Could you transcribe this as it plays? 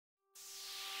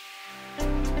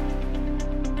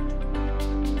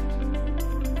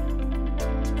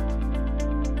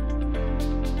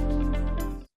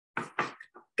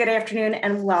Good afternoon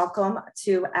and welcome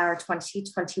to our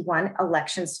 2021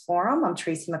 Elections Forum. I'm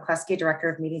Tracy McCluskey, Director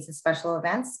of Meetings and Special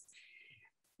Events.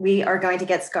 We are going to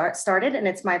get started, and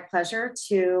it's my pleasure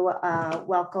to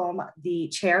welcome the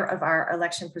Chair of our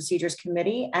Election Procedures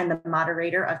Committee and the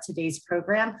moderator of today's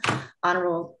program,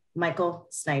 Honorable Michael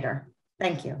Snyder.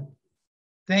 Thank you.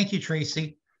 Thank you,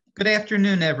 Tracy. Good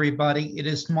afternoon, everybody. It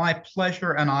is my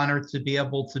pleasure and honor to be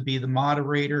able to be the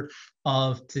moderator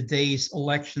of today's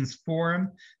Elections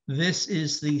Forum. This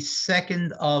is the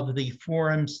second of the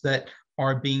forums that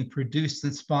are being produced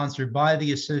and sponsored by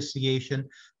the association.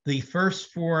 The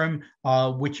first forum,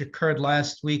 which occurred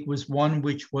last week, was one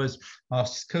which was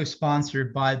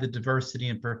co-sponsored by the Diversity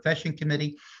and Profession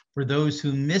Committee. For those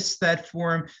who missed that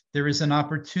forum, there is an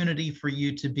opportunity for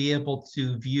you to be able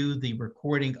to view the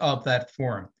recording of that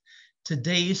forum.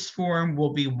 Today's forum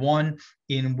will be one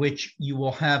in which you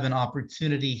will have an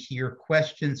opportunity to hear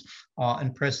questions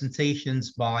and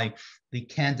presentations by the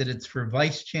candidates for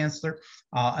Vice Chancellor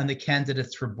and the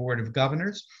candidates for Board of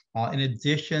Governors. In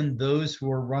addition, those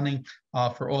who are running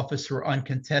for office who are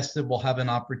uncontested will have an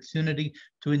opportunity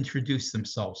to introduce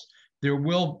themselves. There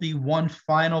will be one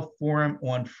final forum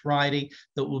on Friday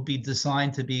that will be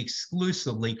designed to be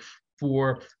exclusively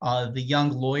for the Young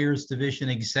Lawyers Division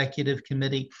Executive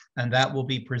Committee, and that will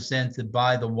be presented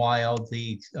by the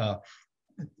YLD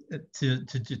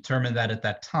to determine that at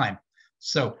that time.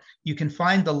 So you can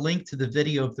find the link to the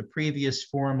video of the previous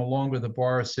forum along with the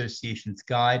Bar Association's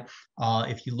guide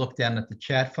if you look down at the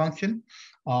chat function.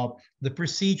 The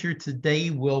procedure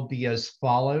today will be as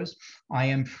follows. I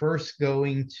am first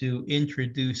going to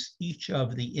introduce each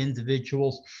of the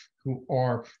individuals who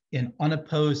are in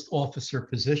unopposed officer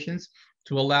positions,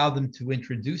 to allow them to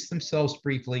introduce themselves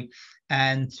briefly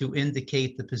and to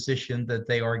indicate the position that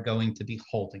they are going to be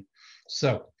holding.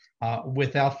 So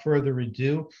without further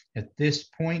ado, at this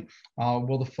point,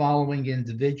 will the following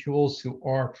individuals who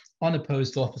are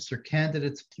unopposed officer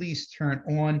candidates please turn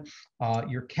on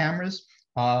your cameras,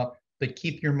 but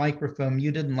keep your microphone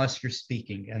muted unless you're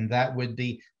speaking. And that would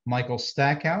be Michael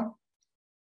Stackhouse,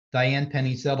 Diane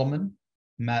Penny-Zettelman,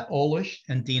 Matt Olish,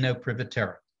 and Dino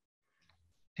Privatera.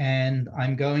 And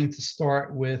I'm going to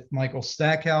start with Michael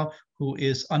Stackhouse, who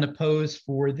is unopposed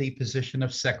for the position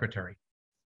of Secretary.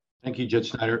 Thank you, Judge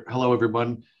Snyder. Hello,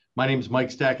 everyone. My name is Mike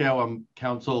Stackhouse. I'm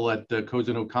counsel at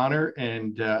Cozen O'Connor,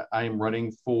 and I am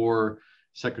running for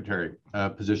Secretary,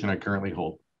 position I currently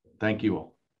hold. Thank you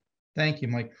all. Thank you,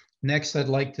 Mike. Next, I'd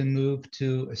like to move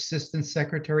to Assistant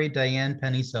Secretary Diane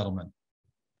Penny-Zettelman.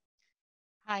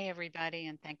 Hi, everybody,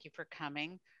 and thank you for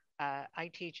coming.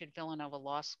 I teach at Villanova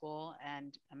Law School,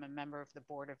 and I'm a member of the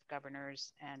Board of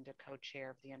Governors and a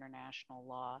co-chair of the International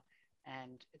Law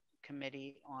and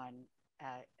Committee on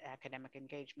Academic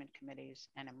Engagement Committees,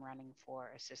 and I'm running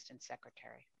for Assistant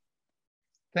Secretary.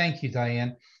 Thank you,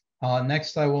 Diane.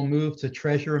 Next, I will move to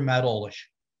Treasurer Matt Olish.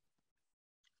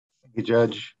 Thank you,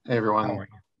 Judge. Hey, everyone. How are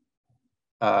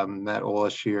you? Matt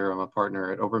Olish here. I'm a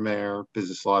partner at Obermeyer,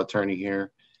 business law attorney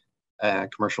here,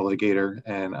 commercial litigator,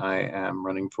 and I am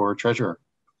running for treasurer.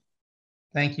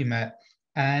 Thank you, Matt.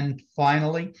 And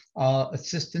finally,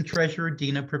 Assistant Treasurer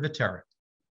Dino Privatera.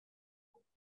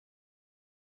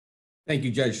 Thank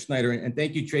you, Judge Snyder, and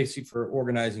thank you, Tracy, for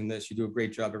organizing this. You do a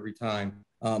great job every time.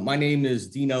 My name is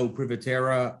Dino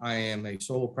Privatera. I am a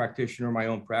solo practitioner in my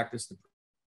own practice, the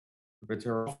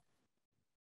Privatera.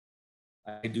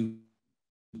 I do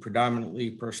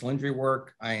predominantly personal injury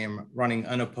work. I am running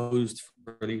unopposed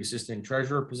for the assistant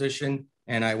treasurer position,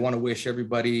 and I want to wish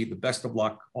everybody the best of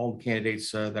luck. All the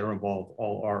candidates that are involved,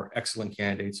 all are excellent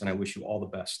candidates, and I wish you all the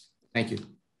best. Thank you.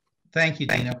 Thank you,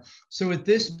 Dino. So at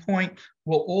this point,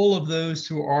 will all of those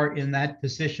who are in that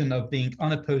position of being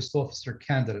unopposed officer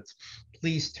candidates,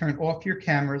 please turn off your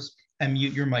cameras and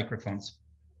mute your microphones.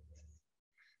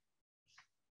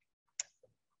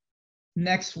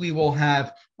 Next, we will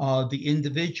have the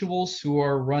individuals who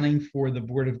are running for the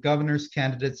Board of Governors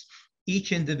candidates.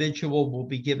 Each individual will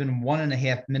be given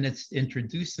 1.5 minutes to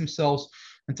introduce themselves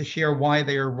and to share why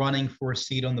they are running for a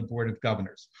seat on the Board of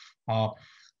Governors.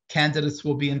 Candidates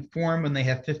will be informed when they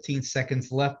have 15 seconds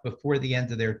left before the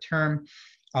end of their term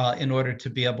in order to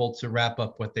be able to wrap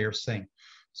up what they are saying.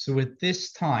 So at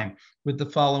this time, with the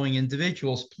following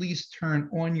individuals, please turn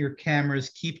on your cameras,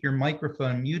 keep your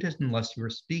microphone muted unless you are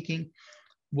speaking.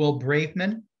 Will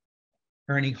Braveman,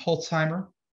 Ernie Holtzheimer,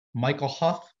 Michael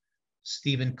Huff,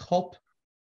 Stephen Culp,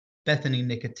 Bethany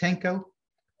Nikotenko,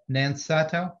 Nan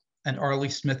Sato, and Arlie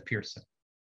Smith-Pearson.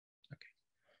 Okay.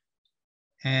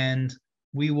 And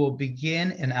we will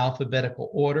begin in alphabetical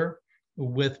order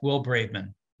with Will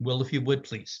Braveman. Will, if you would,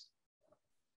 please.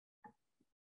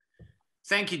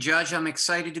 Thank you, Judge. I'm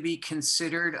excited to be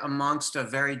considered amongst a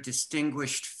very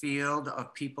distinguished field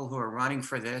of people who are running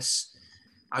for this.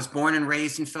 I was born and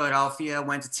raised in Philadelphia,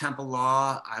 went to Temple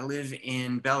Law. I live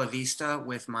in Bella Vista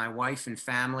with my wife and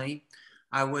family.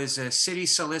 I was a city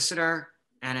solicitor,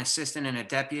 an assistant and a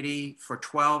deputy for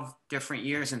 12 different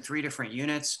years in 3 different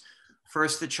units.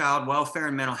 First, the child welfare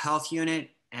and mental health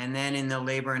unit, and then in the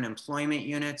labor and employment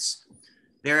units.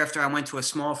 Thereafter, I went to a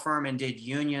small firm and did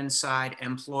union side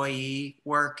employee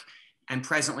work. And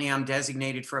presently I'm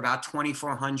designated for about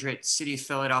 2,400 City of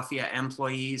Philadelphia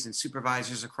employees and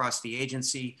supervisors across the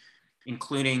agency,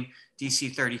 including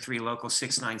DC 33 Local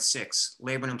 696.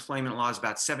 Labor and employment law is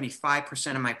about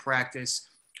 75% of my practice.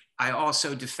 I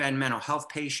also defend mental health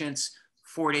patients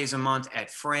 4 days a month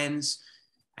at Friends.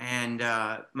 And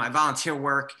my volunteer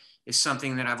work is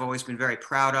something that I've always been very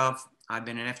proud of. I've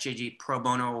been an FJG Pro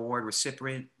Bono Award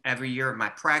recipient every year of my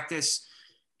practice.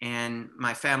 And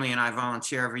my family and I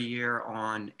volunteer every year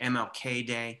on MLK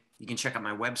Day. You can check out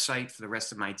my website for the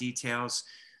rest of my details.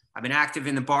 I've been active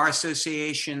in the Bar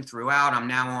Association throughout. I'm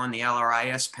now on the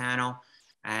LRIS panel,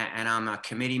 and I'm a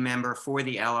committee member for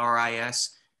the LRIS.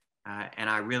 And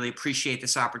I really appreciate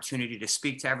this opportunity to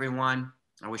speak to everyone.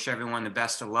 I wish everyone the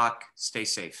best of luck. Stay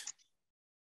safe.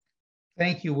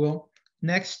 Thank you, Will.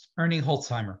 Next, Ernie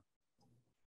Holzheimer.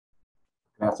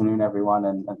 Good afternoon, everyone,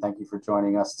 and thank you for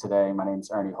joining us today. My name is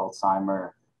Ernie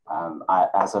Holzheimer.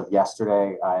 As of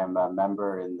yesterday, I am a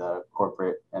member in the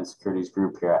corporate and securities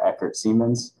group here at Eckert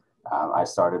Siemens. I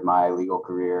started my legal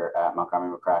career at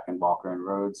Montgomery McCracken, Walker and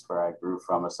Rhodes, where I grew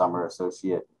from a summer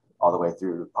associate all the way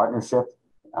through partnership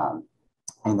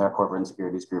in their corporate and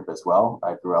securities group as well.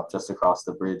 I grew up just across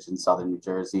the bridge in Southern New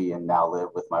Jersey and now live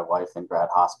with my wife in Grad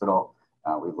Hospital.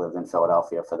 We've lived in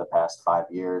Philadelphia for the past 5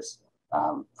 years.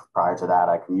 Prior to that,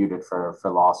 I commuted for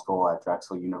law school at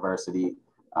Drexel University.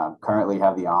 Currently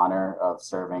have the honor of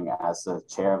serving as the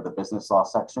chair of the business law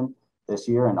section this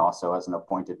year and also as an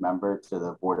appointed member to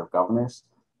the Board of Governors.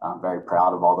 I'm very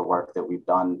proud of all the work that we've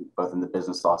done both in the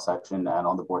business law section and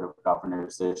on the Board of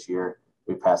Governors this year.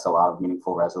 We passed a lot of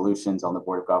meaningful resolutions on the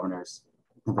Board of Governors.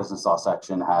 The business law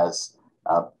section has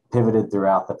pivoted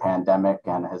throughout the pandemic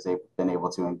and has been able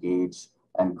to engage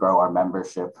and grow our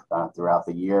membership throughout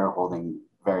the year, holding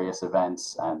various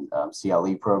events and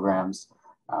CLE programs.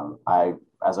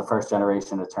 As a first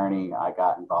generation attorney, I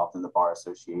got involved in the Bar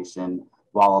Association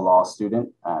while a law student,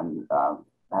 and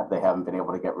they haven't been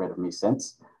able to get rid of me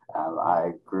since.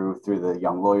 I grew through the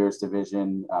Young Lawyers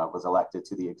Division, was elected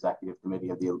to the Executive Committee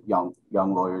of the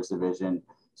Young Lawyers Division,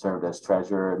 served as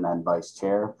treasurer and then vice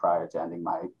chair prior to ending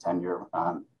my tenure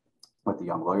with the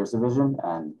Young Lawyers Division,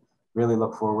 and really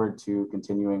look forward to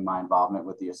continuing my involvement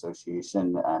with the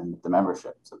association and the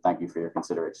membership. So thank you for your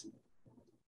consideration.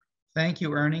 Thank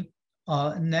you, Ernie.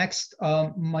 Next,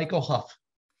 Michael Huff.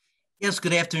 Yes,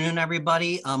 good afternoon,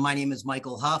 everybody. My name is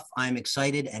Michael Huff. I'm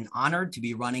excited and honored to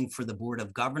be running for the Board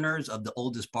of Governors of the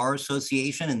oldest bar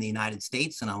association in the United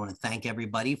States. And I want to thank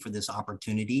everybody for this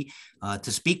opportunity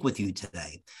to speak with you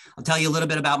today. I'll tell you a little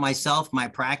bit about myself, my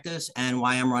practice, and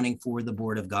why I'm running for the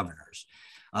Board of Governors.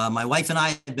 My wife and I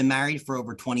have been married for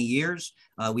over 20 years.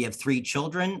 We have 3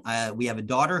 children. We have a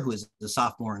daughter who is a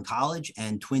sophomore in college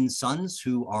and twin sons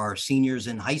who are seniors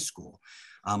in high school.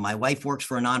 My wife works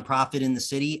for a nonprofit in the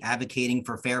city advocating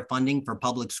for fair funding for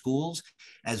public schools,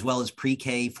 as well as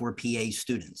pre-K for PA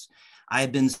students. I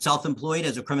have been self-employed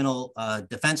as a criminal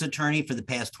defense attorney for the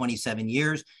past 27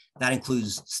 years. That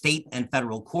includes state and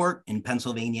federal court in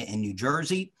Pennsylvania and New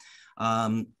Jersey.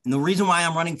 And the reason why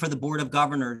I'm running for the Board of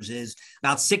Governors is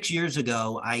about 6 years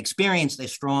ago, I experienced a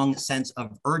strong sense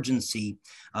of urgency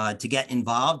to get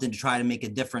involved and to try to make a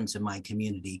difference in my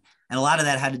community. And a lot of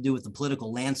that had to do with the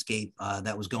political landscape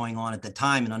that was going on at the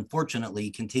time and unfortunately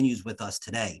continues with us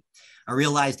today. I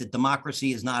realized that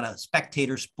democracy is not a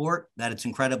spectator sport, that it's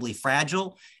incredibly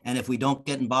fragile. And if we don't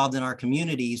get involved in our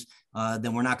communities,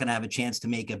 then we're not going to have a chance to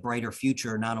make a brighter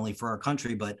future, not only for our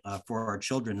country, but for our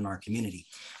children in our community.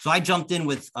 So I jumped in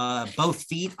with both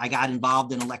feet. I got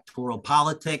involved in electoral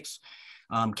politics,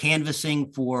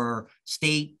 canvassing for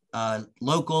state,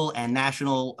 local and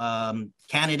national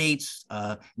candidates,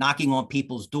 knocking on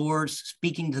people's doors,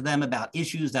 speaking to them about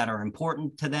issues that are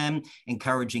important to them,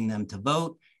 encouraging them to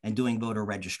vote, and doing voter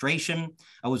registration.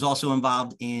 I was also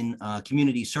involved in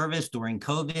community service during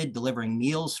COVID, delivering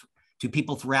meals to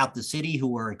people throughout the city who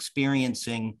were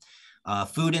experiencing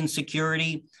food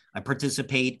insecurity. I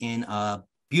participate in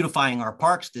beautifying our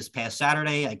parks. This past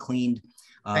Saturday, I cleaned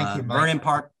Vernon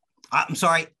Park. I'm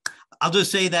sorry, I'll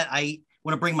just say that I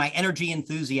want to bring my energy and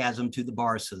enthusiasm to the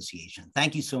Bar Association.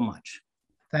 Thank you so much.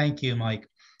 Thank you, Mike.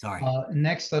 Sorry.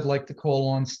 Next, I'd like to call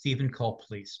on Stephen Culp,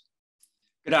 please.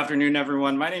 Good afternoon,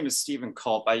 everyone. My name is Stephen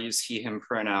Culp. I use he, him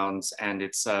pronouns, and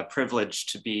it's a privilege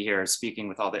to be here speaking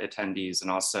with all the attendees and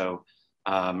also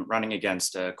running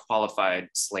against a qualified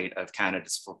slate of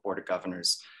candidates for Board of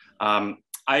Governors.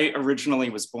 I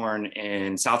originally was born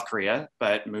in South Korea,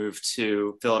 but moved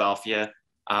to Philadelphia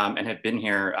and have been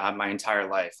here my entire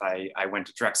life. I went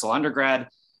to Drexel undergrad,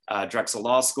 Drexel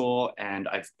Law School, and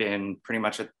I've been pretty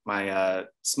much at my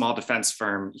small defense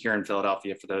firm here in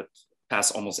Philadelphia for the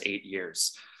past almost 8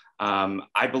 years.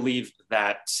 I believe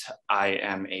that I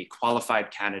am a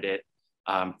qualified candidate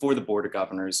for the Board of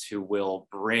Governors who will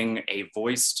bring a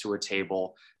voice to a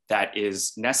table that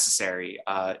is necessary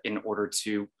in order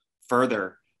to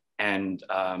further and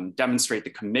demonstrate the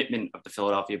commitment of the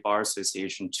Philadelphia Bar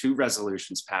Association to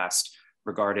resolutions passed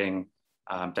regarding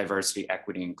diversity,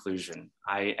 equity, inclusion.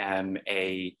 I'm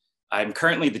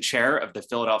currently the chair of the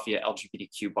Philadelphia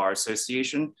LGBTQ Bar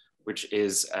Association, which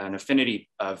is an affinity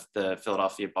of the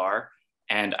Philadelphia Bar.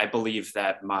 And I believe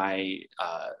that my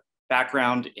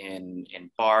background in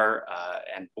bar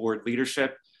and board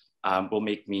leadership will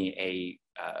make me a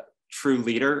true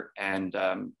leader and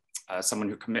someone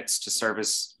who commits to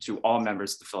service to all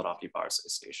members of the Philadelphia Bar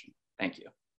Association. Thank you.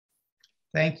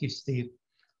 Thank you, Steve.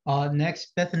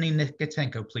 Next, Bethany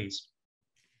Nikotenko, please.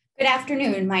 Good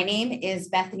afternoon. My name is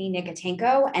Bethany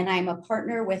Nikotenko, and I'm a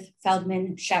partner with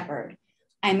Feldman Shepard.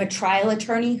 I'm a trial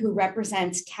attorney who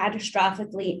represents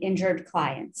catastrophically injured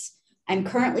clients. I'm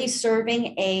currently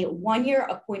serving a 1-year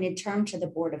appointed term to the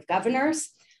Board of Governors.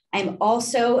 I'm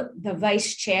also the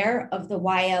vice chair of the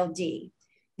YLD.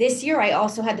 This year, I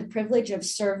also had the privilege of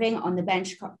serving on the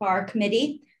bench bar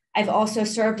committee. I've also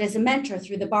served as a mentor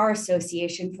through the Bar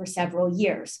Association for several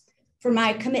years. For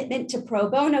my commitment to pro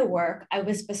bono work, I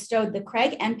was bestowed the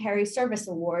Craig M. Perry Service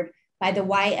Award by the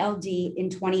YLD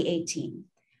in 2018.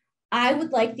 I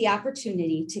would like the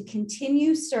opportunity to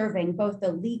continue serving both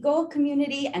the legal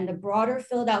community and the broader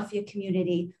Philadelphia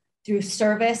community through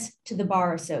service to the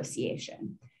Bar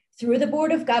Association. Through the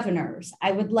Board of Governors,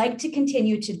 I would like to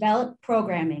continue to develop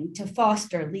programming to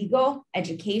foster legal,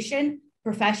 education,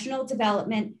 professional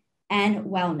development, and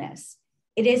wellness.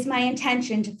 It is my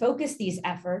intention to focus these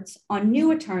efforts on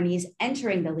new attorneys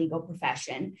entering the legal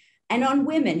profession and on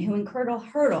women who incur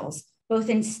hurdles both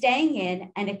in staying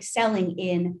in and excelling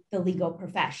in the legal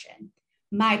profession.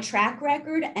 My track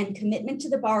record and commitment to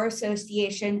the Bar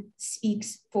Association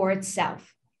speaks for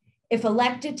itself. If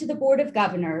elected to the Board of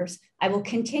Governors, I will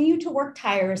continue to work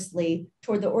tirelessly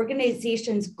toward the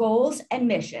organization's goals and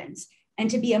missions and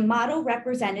to be a model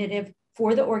representative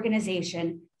for the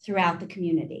organization throughout the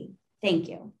community. Thank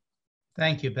you.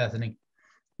 Thank you, Bethany.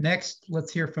 Next,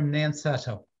 let's hear from Nan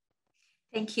Sato.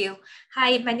 Thank you.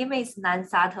 Hi, my name is Nan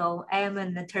Sato. I am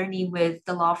an attorney with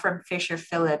the law firm Fisher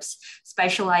Phillips,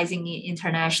 specializing in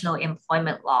international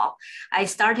employment law. I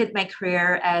started my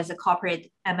career as a corporate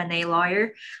M&A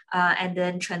lawyer and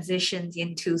then transitioned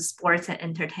into sports and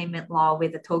entertainment law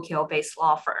with a Tokyo-based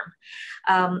law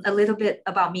firm. A little bit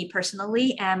about me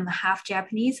personally, I'm half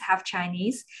Japanese, half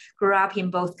Chinese, grew up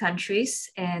in both countries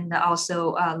and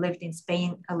also lived in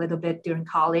Spain a little bit during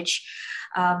college.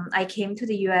 I came to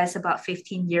the US about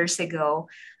 15 years ago,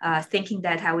 thinking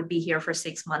that I would be here for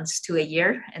 6 months to a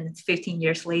year, and 15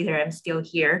 years later, I'm still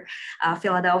here.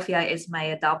 Philadelphia is my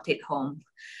adopted home.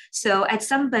 So as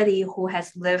somebody who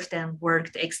has lived and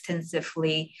worked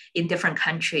extensively in different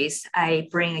countries, I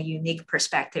bring a unique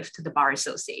perspective to the Bar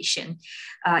Association.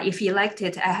 If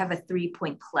elected, I have a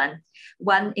 3-point plan.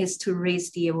 One is to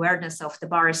raise the awareness of the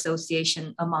Bar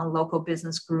Association among local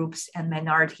business groups and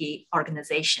minority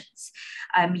organizations.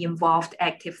 I'm involved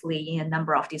actively in a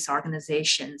number of these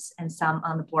organizations and some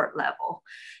on the board level.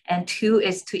 And 2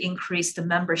 is to increase the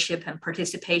membership and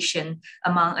participation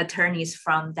among attorneys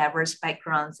from diverse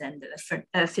backgrounds and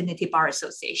affinity bar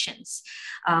associations.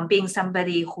 Being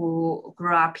somebody who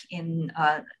grew up in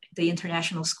the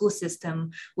international school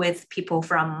system with people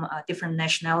from different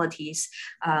nationalities,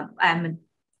 I'm a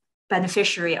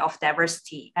beneficiary of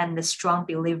diversity and a strong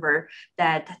believer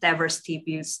that diversity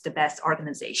builds the best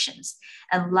organizations.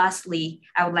 And lastly,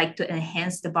 I would like to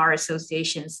enhance the Bar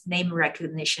Association's name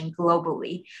recognition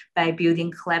globally by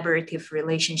building collaborative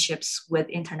relationships with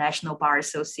international bar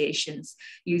associations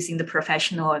using the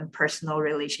professional and personal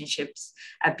relationships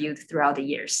I built throughout the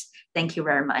years. Thank you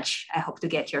very much. I hope to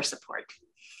get your support.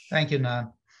 Thank you,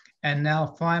 Nan. And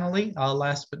now finally,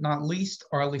 last but not least,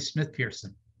 Arlie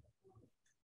Smith-Pearson.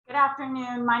 Good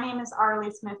afternoon. My name is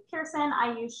Arlie Smith-Pearson.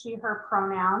 I use she, her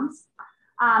pronouns.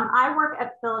 I work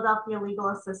at Philadelphia Legal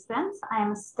Assistance. I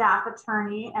am a staff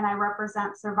attorney and I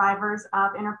represent survivors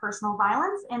of interpersonal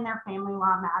violence in their family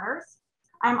law matters.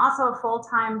 I'm also a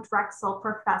full-time Drexel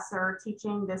professor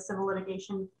teaching the civil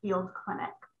litigation field clinic.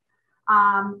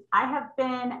 I have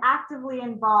been actively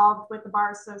involved with the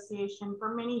Bar Association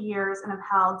for many years and have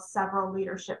held several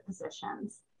leadership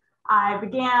positions. I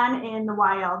began in the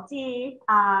YLD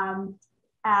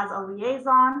as a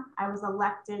liaison. I was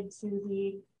elected to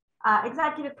the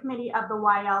executive committee of the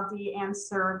YLD and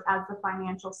served as the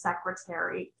financial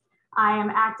secretary. I am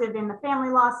active in the family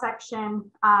law section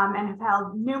and have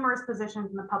held numerous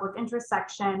positions in the public interest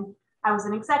section. I was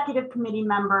an executive committee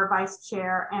member, vice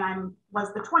chair, and I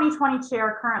was the 2020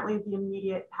 chair, currently the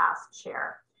immediate past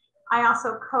chair. I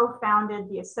also co-founded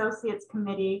the associates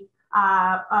committee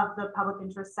of the public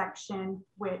interest section,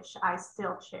 which I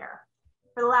still chair.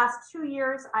 For the last 2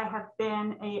 years, I have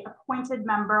been an appointed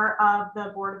member of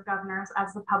the Board of Governors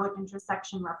as the public interest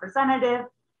section representative,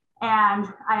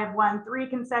 and I have won 3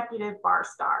 consecutive bar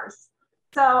stars.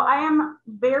 So I am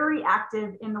very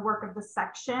active in the work of the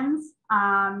sections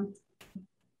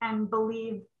and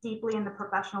believe deeply in the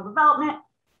professional development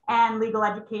and legal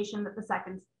education that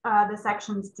the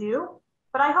sections do.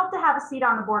 But I hope to have a seat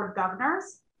on the Board of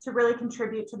Governors to really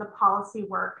contribute to the policy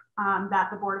work that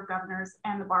the Board of Governors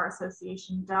and the Bar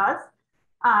Association does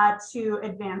to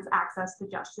advance access to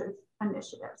justice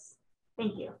initiatives.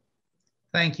 Thank you.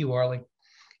 Thank you, Arlie.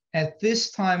 At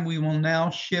this time, we will now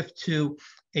shift to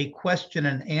a question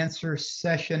and answer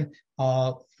session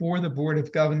for the Board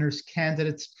of Governors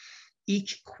candidates.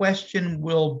 Each question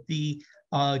will be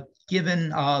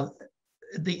given,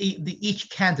 each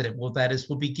candidate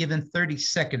will be given 30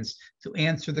 seconds to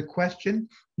answer the question.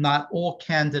 Not all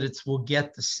candidates will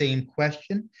get the same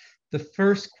question. The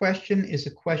first question is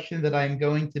a question that I'm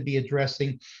going to be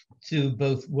addressing to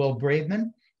both Will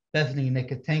Braveman, Bethany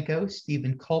Nikatenko,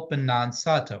 Stephen Culp, and Nan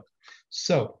Sato.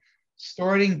 So,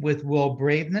 starting with Will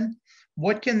Braveman,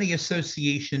 what can the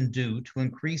association do to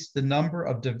increase the number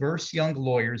of diverse young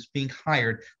lawyers being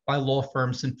hired by law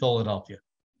firms in Philadelphia?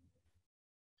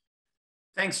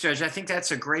 Thanks, Judge. I think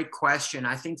that's a great question.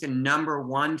 I think the number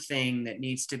one thing that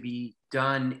needs to be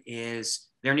done is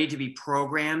there need to be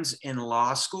programs in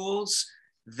law schools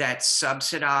that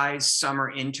subsidize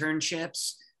summer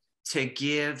internships to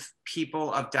give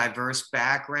people of diverse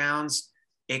backgrounds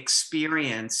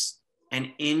experience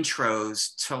and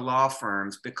intros to law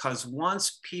firms, because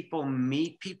once people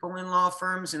meet people in law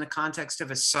firms in the context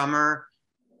of a summer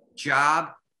job,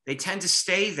 they tend to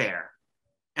stay there.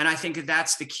 And I think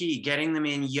that's the key, getting them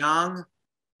in young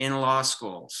in law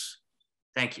schools.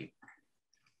 Thank you.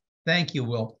 Thank you,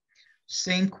 Will.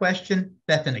 Same question,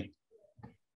 Bethany.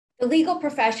 The legal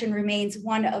profession remains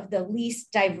one of the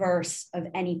least diverse of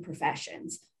any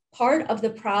professions. Part of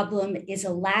the problem is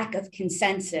a lack of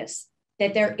consensus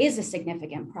that there is a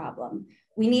significant problem.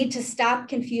 We need to stop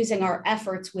confusing our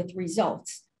efforts with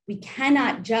results. We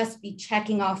cannot just be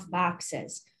checking off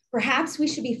boxes. Perhaps we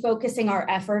should be focusing our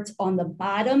efforts on the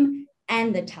bottom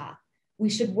and the top.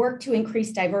 We should work to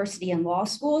increase diversity in law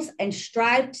schools and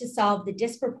strive to solve the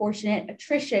disproportionate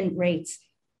attrition rates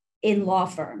in law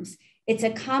firms. It's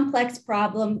a complex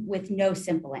problem with no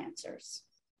simple answers.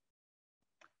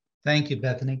 Thank you,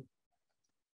 Bethany.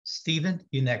 Stephen,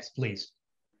 you next, please.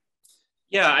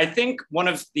 Yeah, I think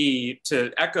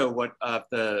to echo what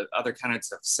the other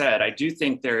candidates have said, I do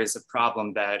think there is a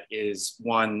problem that is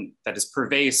one that is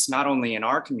pervasive not only in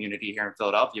our community here in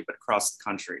Philadelphia, but across the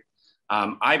country.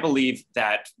 I believe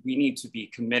that we need to be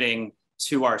committing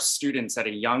to our students at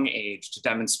a young age to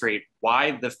demonstrate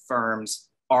why the firms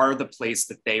are the place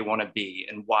that they want to be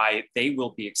and why they will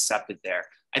be accepted there.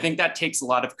 I think that takes a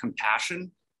lot of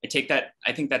compassion. I think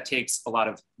that takes a lot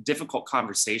of difficult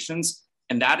conversations.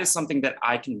 And that is something that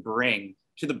I can bring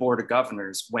to the Board of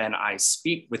Governors when I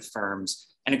speak with firms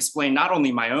and explain not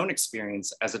only my own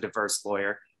experience as a diverse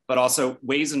lawyer, but also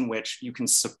ways in which you can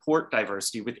support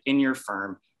diversity within your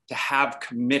firm to have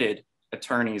committed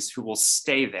attorneys who will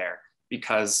stay there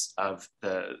because of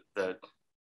the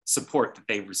support that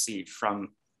they receive from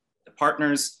the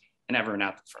partners and everyone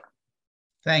at the firm.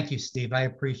 Thank you, Steve. I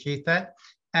appreciate that.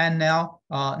 And now,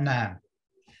 Nan.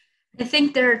 I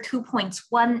think there are 2 points.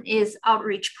 One is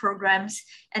outreach programs,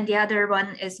 and the other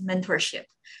one is mentorship.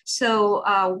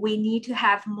 So we need to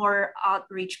have more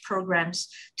outreach programs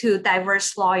to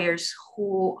diverse lawyers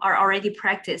who are already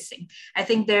practicing. I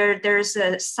think there's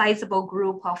a sizable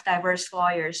group of diverse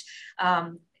lawyers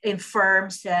in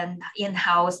firms and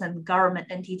in-house and government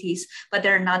entities, but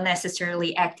they're not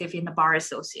necessarily active in the Bar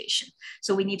Association.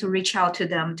 So we need to reach out to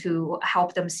them to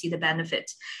help them see the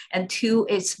benefits. And 2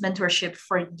 is mentorship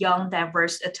for young,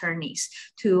 diverse attorneys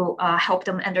to help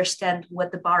them understand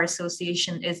what the Bar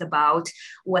Association is about,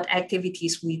 what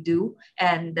activities we do,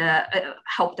 and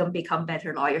help them become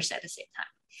better lawyers at the same time.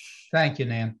 Thank you,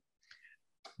 Nan.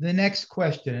 The next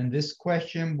question, and this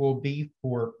question will be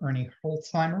for Ernie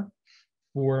Holzheimer,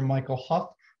 for Michael Huff,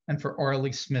 and for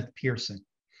Arlie Smith-Pearson.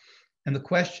 And the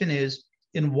question is,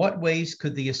 in what ways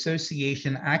could the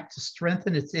association act to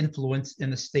strengthen its influence in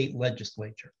the state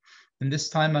legislature? And this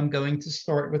time I'm going to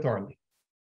start with Arlie.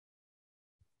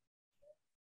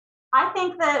 I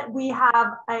think that we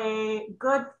have a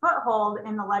good foothold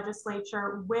in the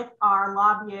legislature with our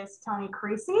lobbyist, Tony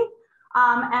Creasy.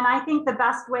 And I think the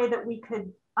best way that we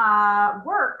could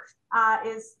work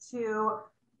is to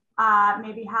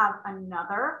maybe have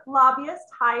another lobbyist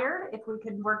hired if we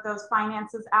could work those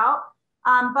finances out.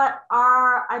 But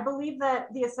I believe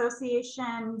that the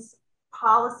association's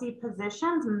policy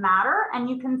positions matter, and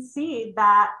you can see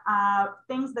that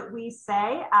things that we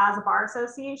say as a bar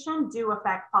association do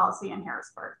affect policy in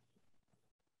Harrisburg.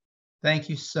 Thank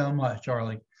you so much,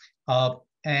 Arlie.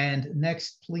 And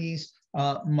next, please,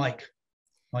 Mike.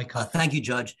 Thank you,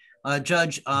 Judge.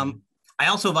 Judge, I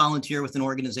also volunteer with an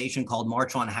organization called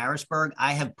March on Harrisburg.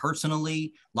 I have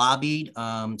personally lobbied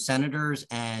senators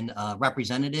and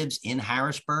representatives in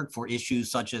Harrisburg for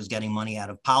issues such as getting money out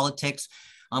of politics.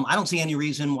 I don't see any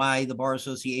reason why the Bar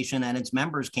Association and its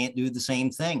members can't do the same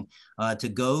thing, to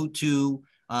go to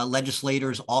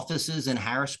legislators' offices in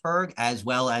Harrisburg, as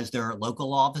well as their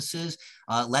local offices,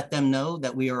 let them know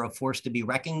that we are a force to be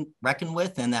reckoned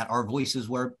with and that our voices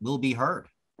will be heard.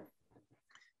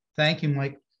 Thank you,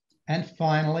 Mike. And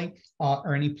finally,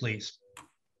 Ernie, please.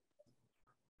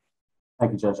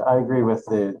 Thank you, Judge. I agree with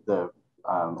the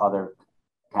other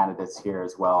candidates here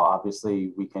as well.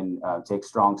 Obviously, we can take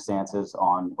strong stances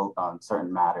on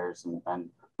certain matters, and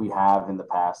we have in the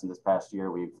past. In this past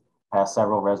year, we've passed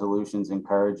several resolutions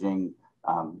encouraging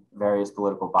various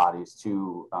political bodies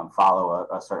to follow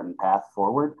a certain path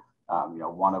forward.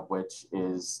 One of which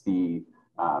is the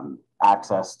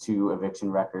access to eviction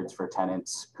records for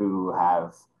tenants who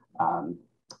have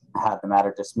had the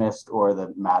matter dismissed or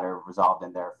the matter resolved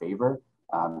in their favor.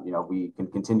 We can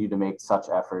continue to make such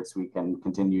efforts. We can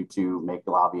continue to make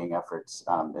lobbying efforts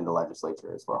in the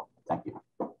legislature as well. Thank you.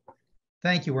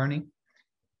 Thank you, Ernie.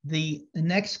 The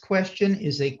next question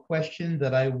is a question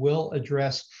that I will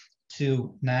address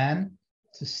to Nan,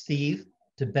 to Steve,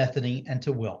 to Bethany, and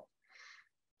to Will.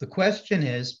 The question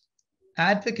is,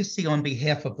 advocacy on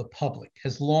behalf of the public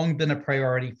has long been a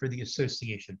priority for the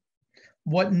association.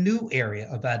 What new area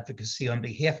of advocacy on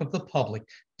behalf of the public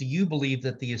do you believe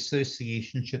that the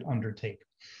association should undertake?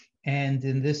 And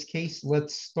in this case,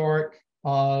 let's start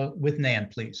with Nan,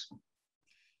 please.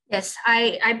 Yes,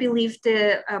 I believe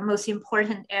the most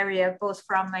important area, both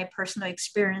from my personal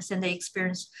experience and the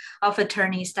experience of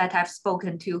attorneys that I've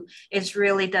spoken to, is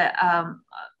really the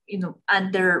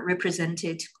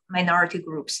underrepresented minority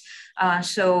groups.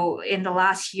 So in the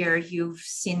last year, you've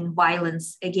seen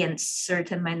violence against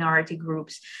certain minority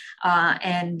groups,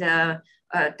 and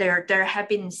there have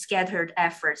been scattered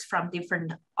efforts from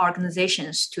different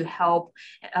organizations to help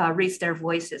raise their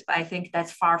voices, but I think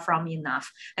that's far from enough.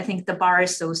 I think the Bar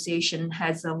Association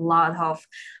has a lot of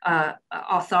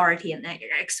authority and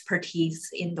expertise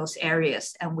in those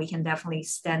areas, and we can definitely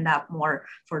stand up more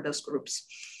for those groups.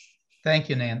 Thank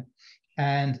you, Nan.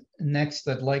 And next,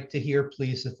 I'd like to hear,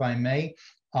 please, if I may,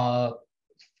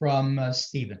 from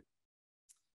Stephen.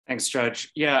 Thanks,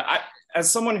 Judge. Yeah, as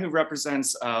someone who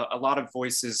represents a lot of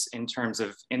voices in terms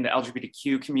of in the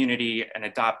LGBTQ community and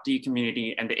adoptee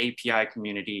community and the API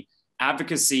community,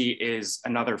 advocacy is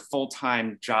another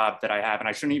full-time job that I have, and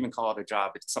I shouldn't even call it a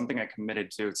job. It's something I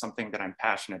committed to. It's something that I'm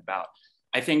passionate about.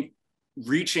 I think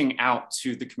reaching out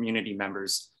to the community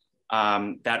members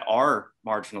that are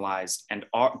marginalized and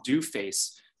do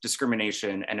face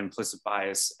discrimination and implicit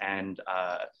bias and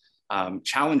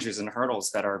challenges and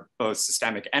hurdles that are both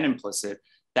systemic and implicit,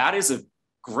 that is a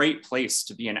great place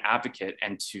to be an advocate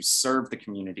and to serve the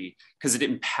community, because it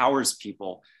empowers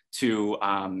people to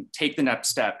take the next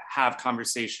step, have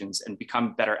conversations, and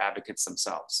become better advocates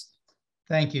themselves.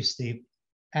 Thank you, Steve.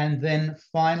 And then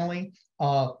finally,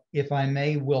 if I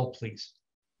may, Will, please.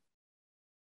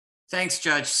 Thanks,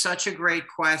 Judge. Such a great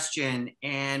question.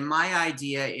 And my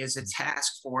idea is a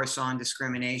task force on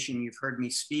discrimination. You've heard me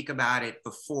speak about it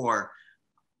before.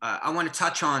 I want to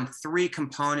touch on three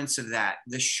components of that.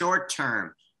 The short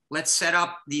term, let's set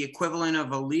up the equivalent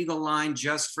of a legal line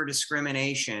just for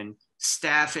discrimination,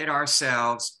 staff it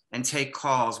ourselves, and take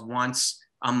calls once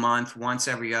a month, once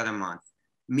every other month.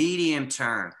 Medium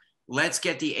term, let's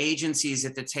get the agencies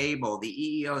at the table,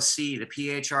 the EEOC, the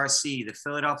PHRC, the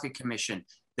Philadelphia Commission,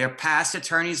 their past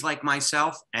attorneys like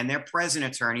myself and their present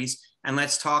attorneys, and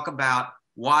let's talk about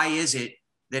why is it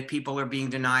that people are being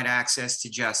denied access to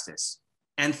justice.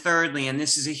 And thirdly, and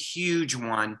this is a huge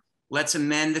one, Let's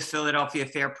amend the Philadelphia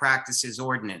Fair Practices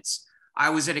Ordinance. I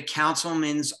was at a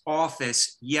councilman's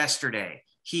office yesterday.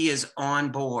 He is on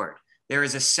board. There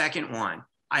is a second one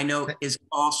I know is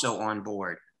also on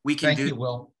board. We can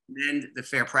amend the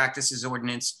Fair Practices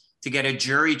Ordinance to get a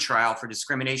jury trial for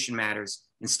discrimination matters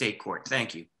in state court.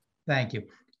 Thank you. Thank you.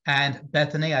 And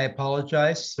Bethany, I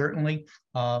apologize, certainly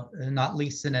not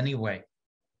least in any way.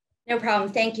 No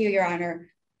problem. Thank you, Your Honor.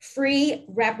 Free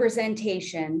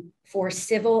representation for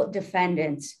civil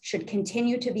defendants should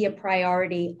continue to be a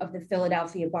priority of the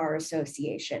Philadelphia Bar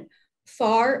Association.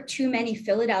 Far too many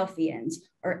Philadelphians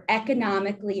are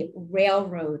economically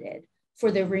railroaded for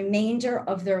the remainder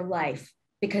of their life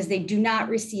because they do not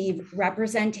receive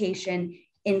representation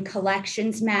in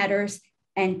collections matters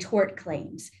and tort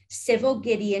claims. Civil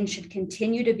Gideon should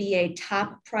continue to be a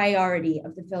top priority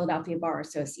of the Philadelphia Bar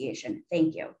Association.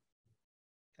 Thank you.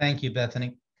 Thank you,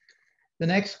 Bethany. The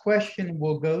next question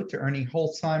will go to Ernie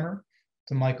Holzheimer,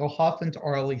 to Michael Huff, and to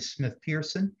Arlie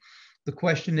Smith-Pearson. The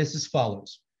question is as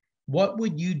follows. What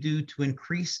would you do to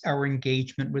increase our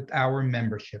engagement with our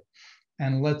membership?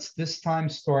 And let's this time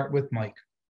start with Mike.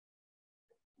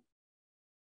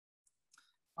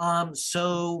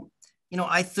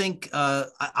 I think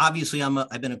obviously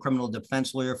I've been a criminal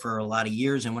defense lawyer for a lot of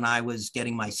years. And when I was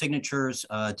getting my signatures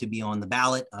to be on the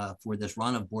ballot for this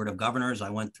run of Board of Governors, I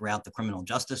went throughout the Criminal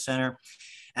Justice Center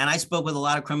and I spoke with a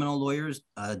lot of criminal lawyers,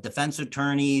 defense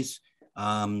attorneys,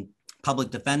 public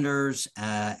defenders,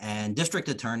 and district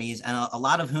attorneys, and a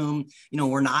lot of whom,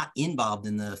 were not involved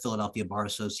in the Philadelphia Bar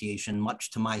Association,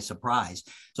 much to my surprise.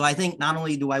 So I think not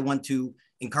only do I want to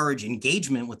encourage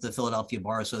engagement with the Philadelphia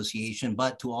Bar Association,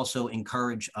 but to also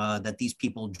encourage that these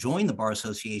people join the Bar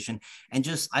Association. And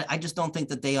I just don't think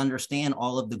that they understand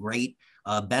all of the great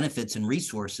benefits and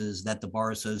resources that the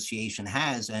Bar Association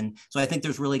has. And so I think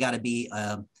there's really got to be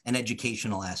an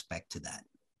educational aspect to that.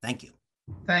 Thank you.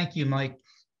 Thank you, Mike.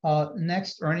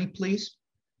 Next, Ernie, please.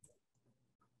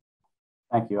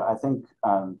 Thank you. I think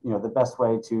the best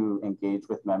way to engage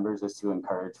with members is to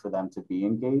encourage for them to be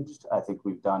engaged. I think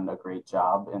we've done a great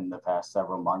job in the past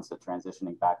several months at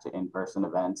transitioning back to in-person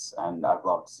events, and I've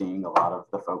loved seeing a lot of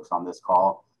the folks on this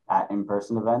call at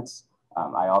in-person events.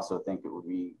 I also think it would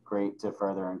be great to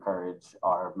further encourage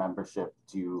our membership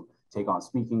to take on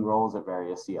speaking roles at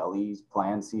various CLEs,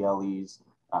 planned CLEs,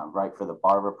 write for the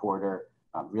Bar Reporter,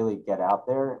 really get out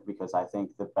there, because I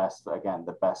think the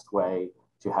best way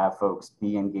to have folks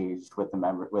be engaged with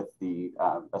the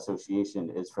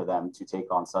association is for them to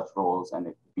take on such roles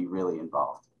and be really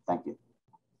involved. Thank you.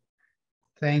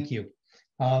 Thank you.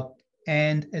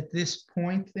 And at this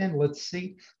point, then, let's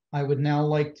see. I would now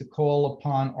like to call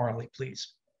upon Arlie,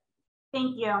 please.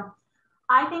 Thank you.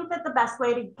 I think that the best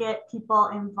way to get people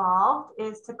involved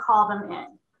is to call them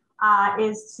in,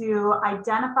 is to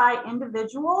identify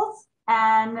individuals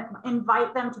and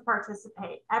invite them to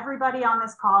participate. Everybody on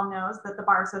this call knows that the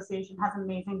Bar Association has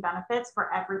amazing benefits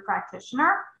for every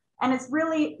practitioner, and it's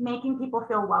really making people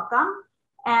feel welcome.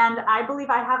 And I believe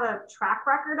I have a track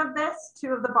record of this.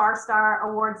 2 of the Bar Star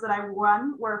awards that I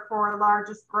won were for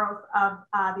largest growth of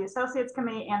the Associates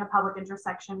Committee and the public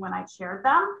intersection when I chaired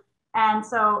them. And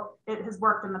so it has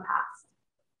worked in the past.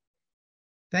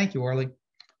 Thank you, Arlie.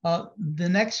 The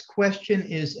next question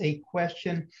is a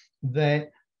question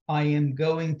that I am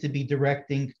going to be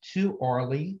directing to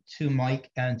Arlie, to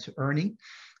Mike, and to Ernie.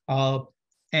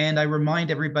 And I remind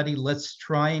everybody, let's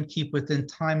try and keep within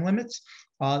time limits.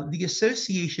 The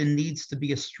association needs to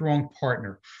be a strong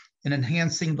partner in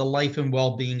enhancing the life and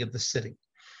well-being of the city.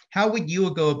 How would you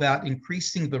go about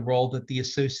increasing the role that the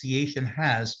association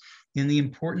has in the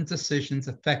important decisions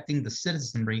affecting the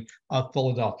citizenry of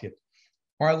Philadelphia?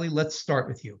 Arlie, let's start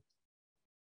with you.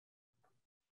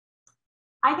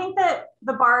 I think that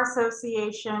the Bar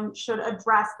Association should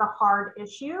address the hard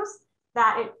issues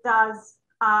that it does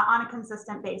on a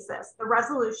consistent basis. The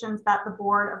resolutions that the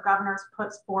Board of Governors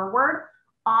puts forward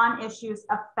on issues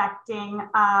affecting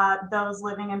those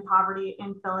living in poverty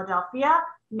in Philadelphia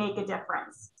make a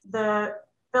difference. The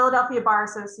Philadelphia Bar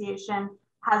Association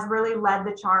has really led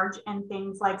the charge in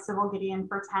things like Civil Gideon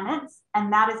for tenants,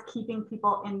 and that is keeping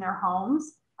people in their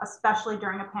homes, especially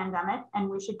during a pandemic, and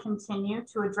we should continue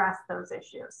to address those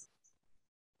issues.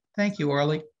 Thank you,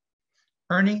 Arlie.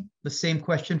 Ernie, the same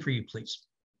question for you, please.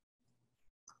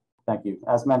 Thank you.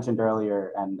 As mentioned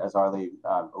earlier, and as Arlie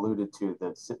alluded to,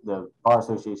 the Bar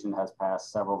Association has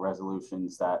passed several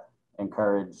resolutions that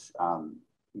encourage,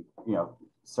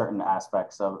 certain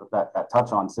aspects of that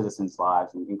touch on citizens'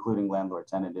 lives, including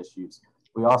landlord-tenant issues.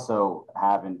 We also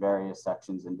have in various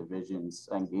sections and divisions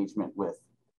engagement with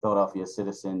Philadelphia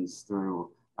citizens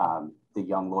through the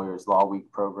Young Lawyers Law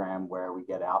Week program, where we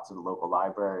get out to the local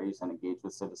libraries and engage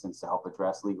with citizens to help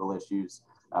address legal issues.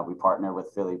 We partner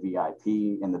with Philly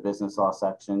VIP in the business law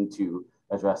section to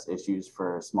address issues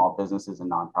for small businesses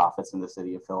and nonprofits in the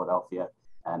city of Philadelphia.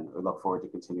 And we look forward to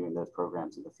continuing those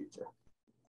programs in the future.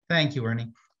 Thank you,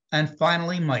 Ernie. And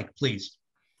finally, Mike, please.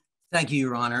 Thank you,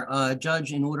 Your Honor.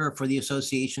 Judge, in order for the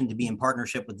association to be in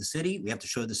partnership with the city, we have to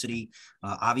show the city,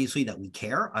 obviously, that we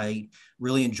care. I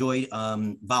really enjoyed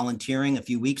volunteering a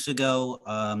few weeks ago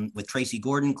with Tracy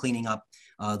Gordon, cleaning up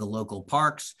the local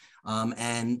parks.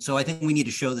 And so I think we need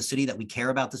to show the city that we care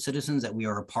about the citizens, that we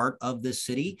are a part of this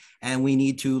city, and we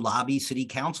need to lobby city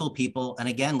council people. And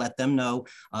again, let them know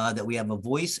that we have a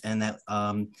voice and that,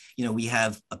 we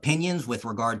have opinions with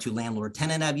regard to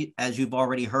landlord-tenant, as you've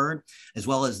already heard, as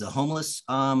well as the homeless,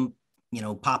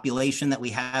 population that we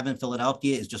have in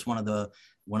Philadelphia is just one of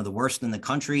the worst in the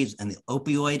country, and the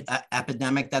opioid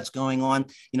epidemic that's going on.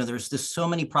 There's just so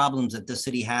many problems that this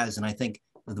city has. And I think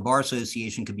the Bar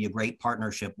Association could be a great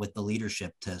partnership with the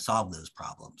leadership to solve those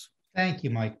problems. Thank you,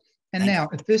 Mike. And now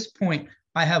at this point,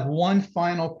 I have one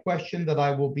final question that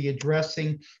I will be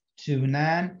addressing to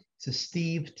Nan, to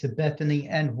Steve, to Bethany,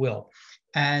 and Will.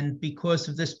 And because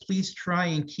of this, please try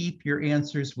and keep your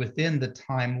answers within the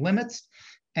time limits.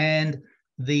 And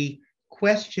the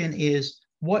question is,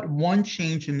 what one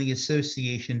change in the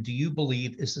association do you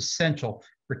believe is essential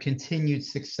for continued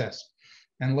success?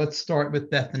 And let's start with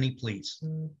Bethany, please.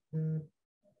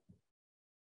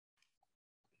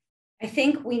 I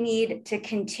think we need to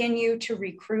continue to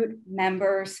recruit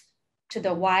members to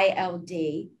the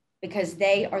YLD because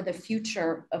they are the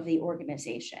future of the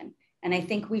organization. And I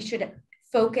think we should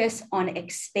focus on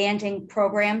expanding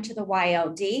program to the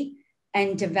YLD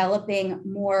and developing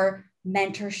more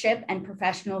mentorship and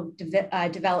professional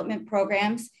development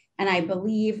programs. And I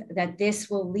believe that this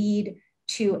will lead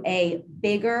to a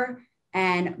bigger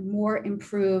and more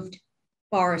improved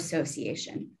bar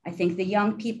association. I think the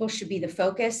young people should be the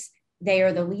focus. They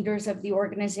are the leaders of the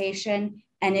organization.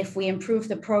 And if we improve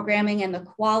the programming and the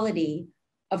quality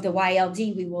of the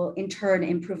YLD, we will in turn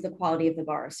improve the quality of the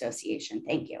bar association.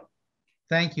 Thank you.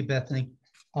 Thank you, Bethany.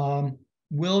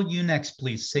 Will, you next,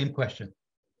 please. Same question.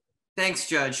 Thanks,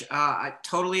 Judge. I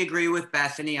totally agree with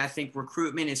Bethany. I think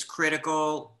recruitment is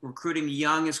critical. Recruiting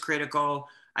young is critical.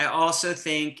 I also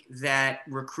think that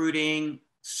recruiting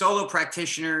solo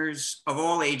practitioners of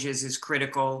all ages is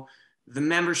critical. The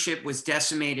membership was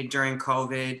decimated during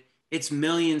COVID. It's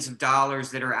millions of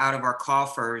dollars that are out of our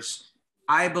coffers.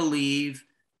 I believe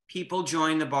people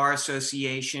join the Bar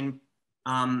Association,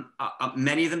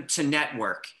 many of them to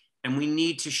network, and we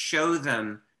need to show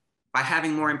them by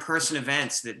having more in-person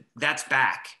events that that's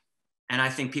back. And I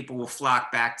think people will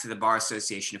flock back to the Bar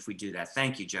Association if we do that.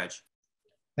 Thank you, Judge.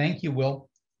 Thank you, Will.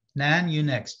 Nan, you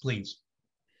next, please.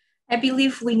 I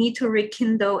believe we need to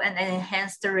rekindle and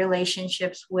enhance the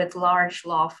relationships with large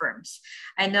law firms.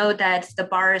 I know that the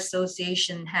Bar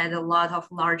Association had a lot of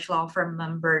large law firm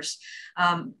members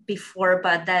before,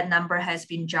 but that number has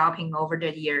been dropping over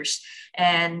the years.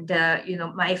 And,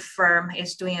 my firm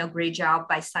is doing a great job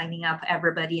by signing up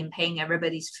everybody and paying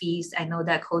everybody's fees. I know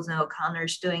that Cozen O'Connor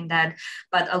is doing that,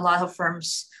 but a lot of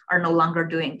firms are no longer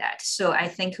doing that. So I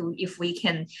think if we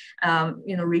can,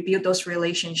 rebuild those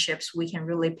relationships, we can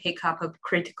really pick up a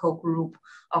critical group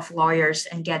of lawyers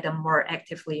and get them more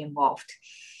actively involved.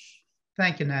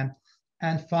 Thank you, Nan.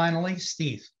 And finally,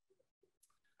 Steve.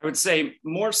 I would say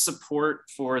more support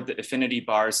for the Affinity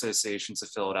Bar Associations of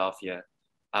Philadelphia.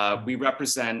 We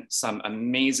represent some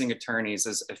amazing attorneys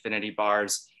as Affinity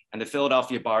Bars, and the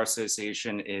Philadelphia Bar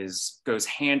Association goes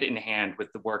hand in hand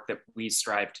with the work that we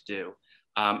strive to do.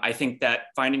 I think that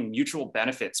finding mutual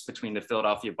benefits between the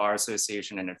Philadelphia Bar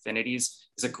Association and Affinities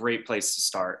is a great place to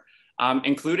start,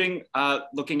 including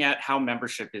looking at how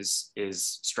membership is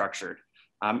structured.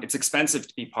 It's expensive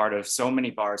to be part of so many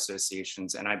bar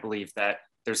associations, and I believe that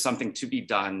there's something to be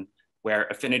done where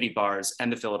affinity bars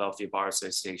and the Philadelphia Bar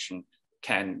Association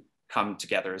can come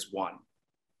together as one.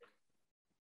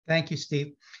 Thank you,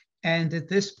 Steve. And at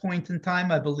this point in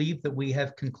time, I believe that we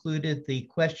have concluded the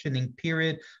questioning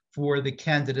period for the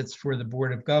candidates for the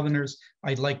Board of Governors.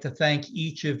 I'd like to thank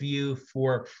each of you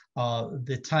for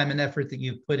the time and effort that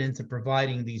you've put into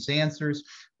providing these answers.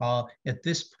 At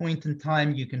this point in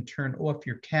time, you can turn off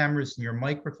your cameras and your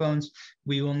microphones.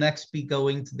 We will next be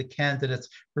going to the candidates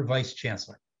for Vice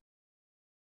Chancellor.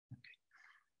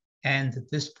 And at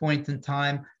this point in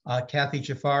time, Kathy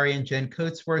Jafari and Jen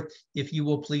Coatsworth, if you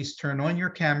will please turn on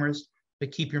your cameras,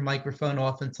 but keep your microphone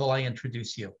off until I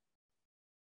introduce you.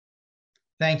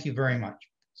 Thank you very much.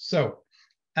 So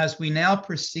as we now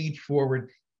proceed forward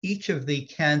Each of the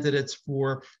candidates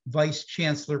for Vice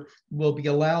Chancellor will be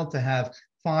allowed to have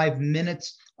 5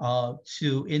 minutes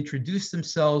to introduce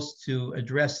themselves, to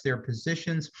address their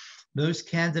positions. Those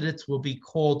candidates will be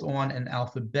called on in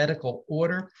alphabetical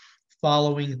order.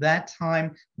 Following that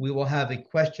time, we will have a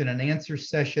question and answer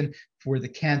session for the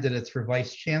candidates for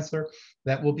Vice Chancellor.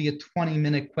 That will be a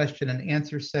 20-minute question and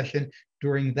answer session.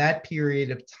 During that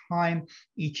period of time,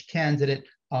 each candidate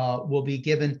will be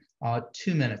given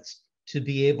 2 minutes to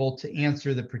be able to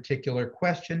answer the particular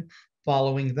question.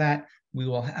 Following that, we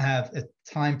will have a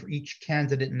time for each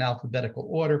candidate in alphabetical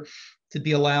order to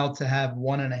be allowed to have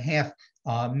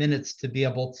 1.5 minutes to be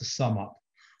able to sum up.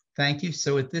 Thank you.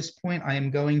 So at this point, I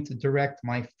am going to direct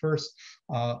my first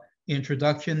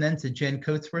introduction then to Jen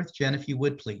Coatsworth. Jen, if you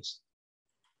would, please.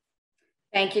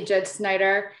 Thank you, Judge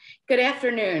Snyder. Good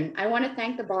afternoon. I want to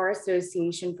thank the Bar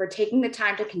Association for taking the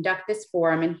time to conduct this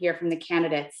forum and hear from the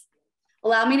candidates.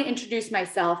 Allow me to introduce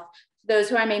myself to those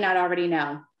who I may not already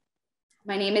know.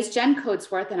 My name is Jen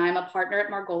Coatsworth, and I'm a partner at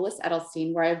Margolis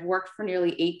Edelstein, where I've worked for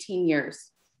nearly 18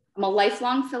 years. I'm a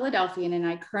lifelong Philadelphian, and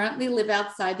I currently live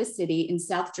outside the city in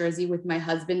South Jersey with my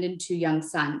husband and 2 young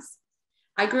sons.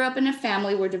 I grew up in a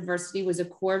family where diversity was a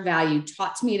core value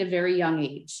taught to me at a very young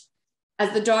age.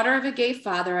 As the daughter of a gay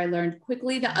father, I learned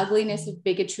quickly the ugliness of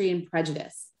bigotry and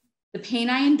prejudice. The pain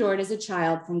I endured as a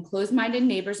child from closed-minded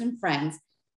neighbors and friends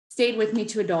stayed with me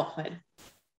to adulthood.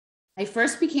 I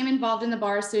first became involved in the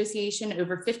Bar Association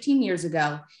over 15 years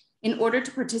ago in order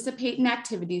to participate in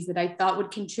activities that I thought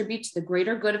would contribute to the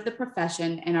greater good of the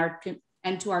profession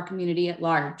and to our community at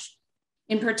large.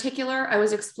 In particular, I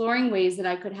was exploring ways that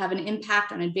I could have an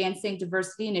impact on advancing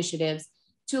diversity initiatives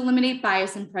to eliminate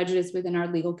bias and prejudice within our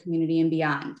legal community and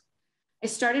beyond. I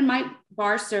started my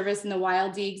bar service in the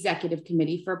YLD Executive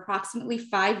Committee for approximately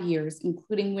 5 years,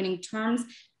 including winning terms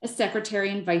as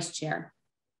Secretary and Vice Chair.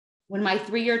 When my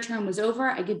 3-year term was over,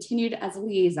 I continued as a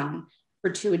liaison for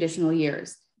 2 additional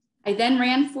years. I then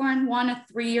ran for and won a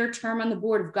 3-year term on the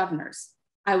Board of Governors.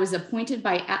 I was appointed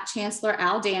by Chancellor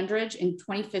Al Dandridge in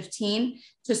 2015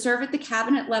 to serve at the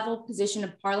cabinet level position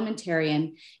of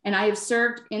parliamentarian, and I have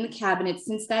served in the cabinet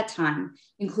since that time,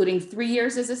 including 3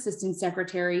 years as Assistant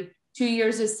Secretary, 2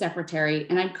 years as Secretary,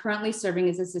 and I'm currently serving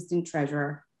as Assistant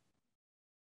Treasurer.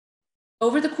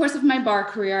 Over the course of my bar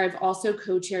career, I've also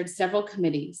co-chaired several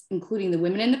committees, including the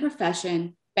Women in the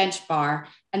Profession, Bench Bar,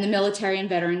 and the Military and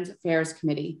Veterans Affairs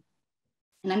Committee.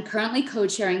 And I'm currently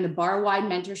co-chairing the bar-wide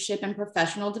mentorship and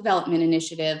professional development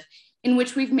initiative, in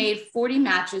which we've made 40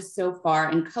 matches so far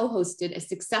and co-hosted a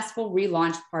successful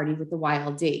relaunch party with the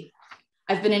YLD.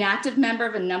 I've been an active member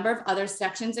of a number of other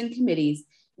sections and committees,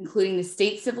 including the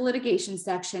State Civil Litigation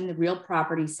section, the Real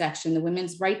Property section, the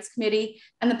Women's Rights Committee,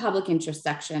 and the Public Interest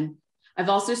section. I've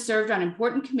also served on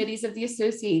important committees of the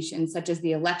association, such as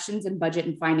the Elections and Budget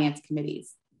and Finance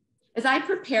Committees. As I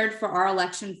prepared for our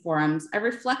election forums, I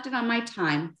reflected on my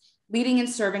time leading and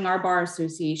serving our Bar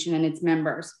Association and its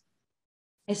members.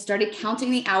 I started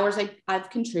counting the hours I've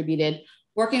contributed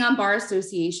working on Bar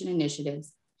Association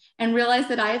initiatives and realized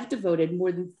that I have devoted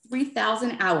more than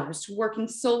 3,000 hours to working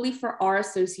solely for our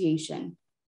association.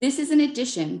 This is in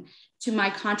addition to my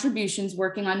contributions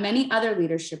working on many other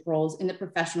leadership roles in the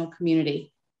professional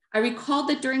community. I recalled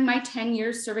that during my 10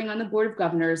 years serving on the Board of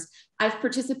Governors, I've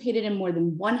participated in more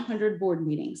than 100 board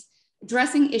meetings,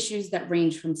 addressing issues that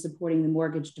range from supporting the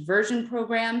mortgage diversion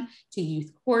program to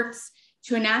youth courts,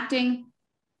 to enacting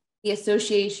the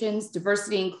association's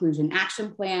diversity inclusion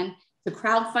action plan, to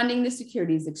crowdfunding the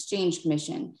Securities Exchange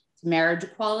Commission, to marriage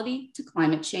equality, to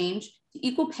climate change, to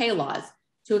equal pay laws,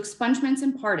 to expungements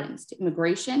and pardons, to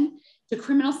immigration, to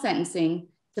criminal sentencing,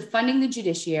 to funding the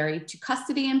judiciary, to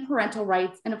custody and parental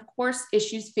rights, and of course,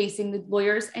 issues facing the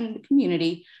lawyers and the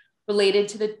community related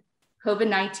to the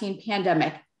COVID-19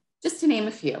 pandemic, just to name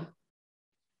a few.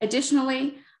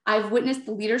 Additionally, I've witnessed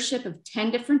the leadership of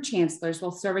 10 different chancellors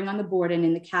while serving on the board and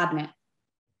in the cabinet.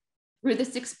 Through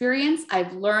this experience,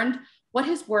 I've learned what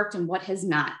has worked and what has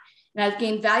not, and I've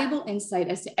gained valuable insight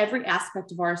as to every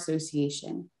aspect of our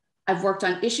association. I've worked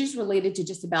on issues related to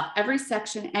just about every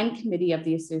section and committee of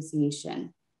the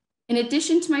association. In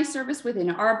addition to my service within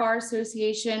our Bar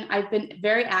Association, I've been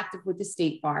very active with the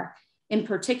State Bar. In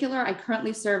particular, I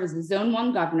currently serve as the Zone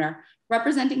 1 Governor,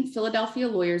 representing Philadelphia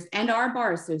lawyers and our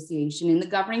Bar Association in the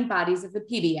governing bodies of the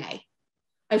PBA.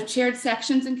 I've chaired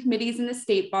sections and committees in the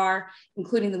State Bar,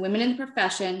 including the Women in the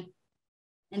Profession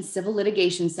and Civil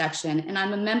Litigation section, and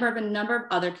I'm a member of a number of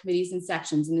other committees and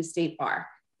sections in the State Bar.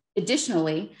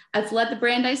 Additionally, I've led the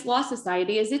Brandeis Law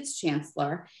Society as its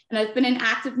chancellor, and I've been an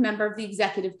active member of the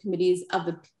executive committees of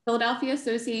the Philadelphia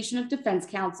Association of Defense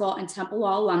Counsel and Temple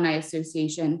Law Alumni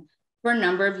Association for a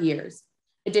number of years.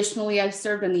 Additionally, I've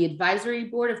served on the advisory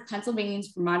board of Pennsylvanians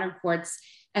for Modern Courts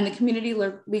and the Community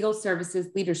Legal Services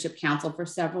Leadership Council for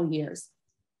several years.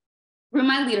 Through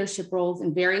my leadership roles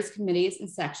in various committees and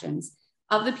sections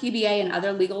of the PBA and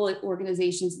other legal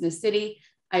organizations in the city,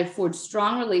 I have forged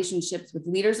strong relationships with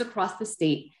leaders across the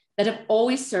state that have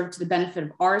always served to the benefit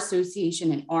of our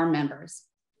association and our members.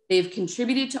 They have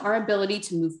contributed to our ability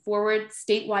to move forward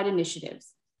statewide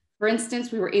initiatives. For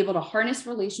instance, we were able to harness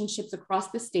relationships across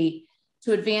the state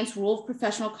to advance Rule of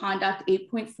Professional Conduct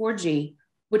 8.4G,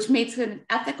 which makes it an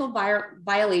ethical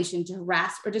violation to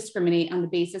harass or discriminate on the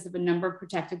basis of a number of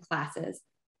protected classes.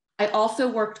 I also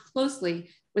worked closely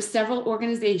with several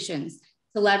organizations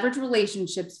to leverage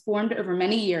relationships formed over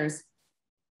many years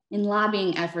in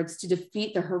lobbying efforts to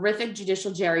defeat the horrific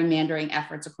judicial gerrymandering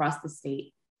efforts across the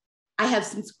state. I have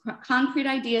some concrete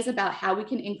ideas about how we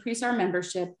can increase our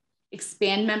membership,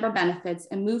 expand member benefits,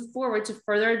 and move forward to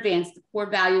further advance the core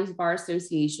values of our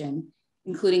association,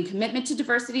 including commitment to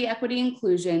diversity, equity,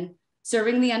 inclusion,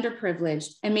 serving the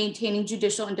underprivileged, and maintaining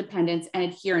judicial independence and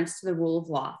adherence to the rule of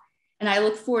law. And I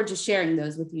look forward to sharing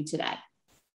those with you today.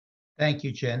 Thank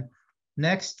you, Jen.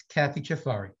 Next, Kathy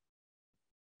Jafari.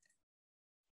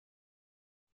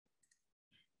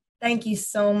 Thank you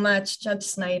so much, Judge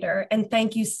Snyder, and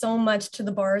thank you so much to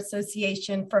the Bar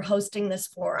Association for hosting this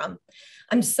forum.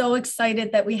 I'm so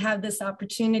excited that we have this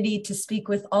opportunity to speak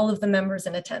with all of the members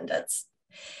in attendance.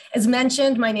 As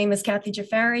mentioned, my name is Kathy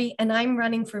Jafari, and I'm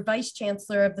running for Vice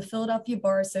Chancellor of the Philadelphia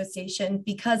Bar Association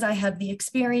because I have the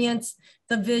experience,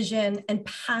 the vision, and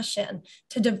passion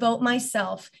to devote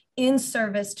myself in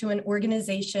service to an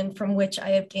organization from which I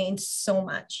have gained so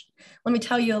much. Let me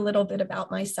tell you a little bit about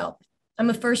myself. I'm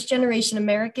a first-generation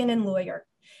American and lawyer.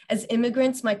 As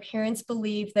immigrants, my parents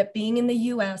believed that being in the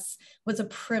US was a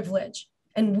privilege.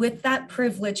 And with that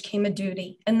privilege came a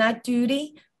duty. And that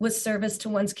duty was service to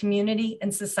one's community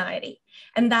and society.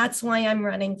 And that's why I'm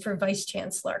running for Vice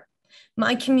Chancellor.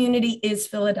 My community is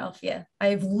Philadelphia.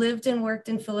 I've lived and worked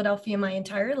in Philadelphia my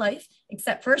entire life,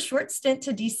 except for a short stint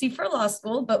to DC for law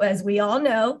school. But as we all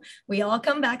know, we all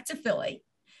come back to Philly.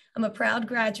 I'm a proud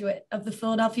graduate of the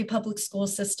Philadelphia public school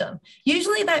system.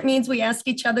 Usually that means we ask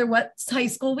each other what high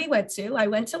school we went to. I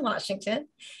went to Washington,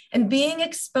 and being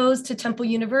exposed to Temple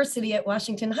University at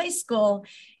Washington High School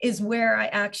is where I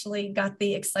actually got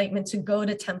the excitement to go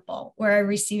to Temple, where I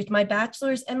received my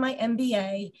bachelor's and my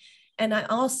MBA. And I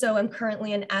also am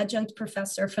currently an adjunct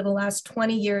professor for the last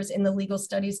 20 years in the legal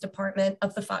studies department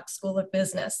of the Fox School of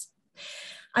Business.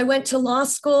 I went to law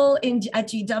school at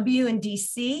GW in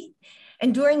DC.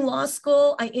 And during law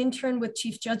school, I interned with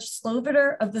Chief Judge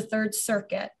Sloviter of the Third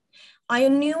Circuit. I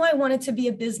knew I wanted to be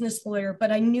a business lawyer,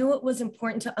 but I knew it was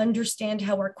important to understand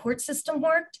how our court system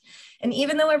worked. And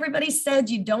even though everybody said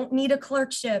you don't need a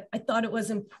clerkship, I thought it was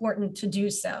important to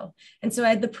do so. And so I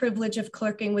had the privilege of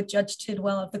clerking with Judge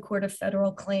Tidwell of the Court of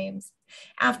Federal Claims.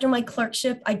 After my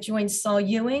clerkship, I joined Saul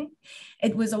Ewing.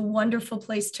 It was a wonderful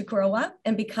place to grow up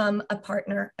and become a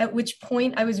partner, at which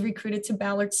point I was recruited to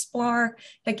Ballard Spahr.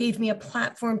 That gave me a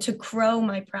platform to grow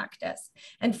my practice.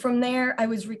 And from there, I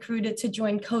was recruited to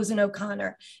join Cozen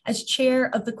O'Connor as chair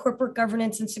of the Corporate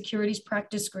Governance and Securities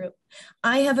Practice Group.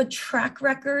 I have a track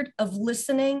record of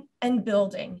listening and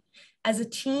building. As a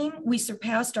team, we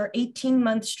surpassed our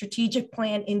 18-month strategic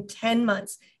plan in 10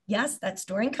 months. Yes, that's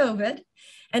during COVID.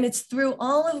 And it's through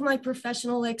all of my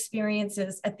professional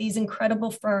experiences at these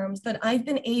incredible firms that I've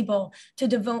been able to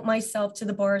devote myself to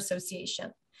the Bar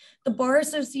Association. The Bar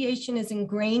Association is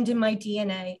ingrained in my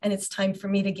DNA, and it's time for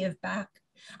me to give back.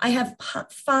 I have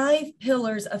 5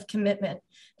 pillars of commitment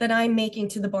that I'm making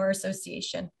to the Bar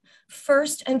Association.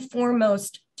 First and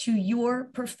foremost, to your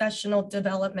professional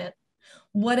development.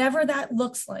 Whatever that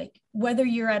looks like, whether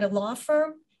you're at a law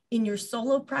firm, in your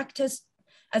solo practice,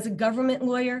 as a government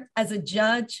lawyer, as a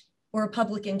judge, or a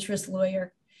public interest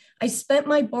lawyer. I spent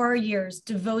my bar years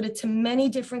devoted to many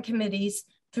different committees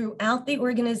throughout the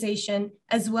organization,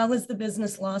 as well as the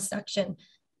business law section,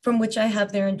 from which I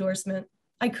have their endorsement.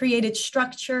 I created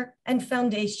structure and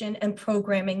foundation and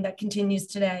programming that continues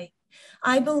today.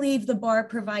 I believe the bar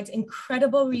provides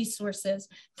incredible resources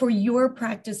for your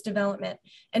practice development,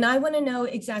 and I want to know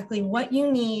exactly what you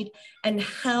need and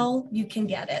how you can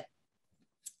get it.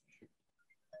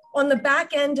 On the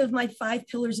back end of my 5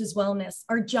 pillars is wellness.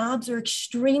 Our jobs are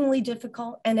extremely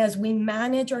difficult, and as we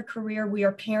manage our career, we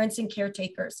are parents and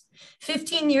caretakers.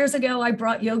 15 years ago, I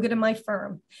brought yoga to my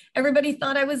firm. Everybody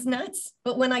thought I was nuts,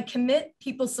 but when I commit,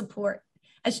 people support.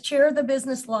 As chair of the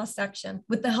business law section,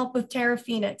 with the help of Tara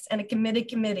Phoenix and a committed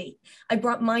committee, I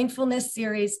brought mindfulness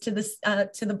series to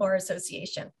the Bar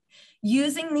Association.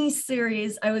 Using these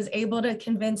series, I was able to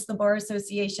convince the Bar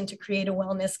Association to create a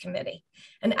wellness committee.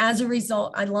 And as a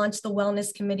result, I launched the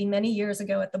wellness committee many years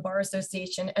ago at the Bar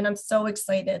Association, and I'm so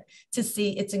excited to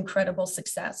see its incredible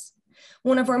success.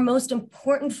 One of our most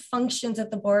important functions at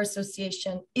the Bar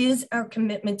Association is our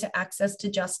commitment to access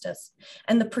to justice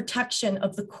and the protection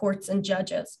of the courts and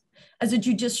judges. As a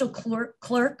judicial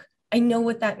clerk, I know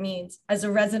what that means. As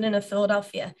a resident of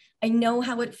Philadelphia, I know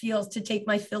how it feels to take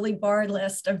my Philly bar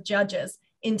list of judges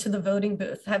into the voting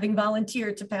booth, having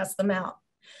volunteered to pass them out.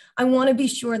 I want to be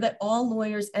sure that all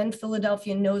lawyers and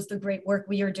Philadelphia knows the great work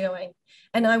we are doing.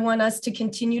 And I want us to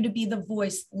continue to be the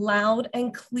voice, loud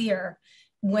and clear,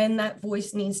 when that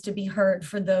voice needs to be heard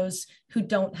for those who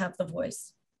don't have the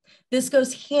voice. This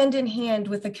goes hand in hand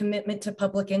with a commitment to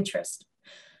public interest.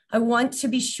 I want to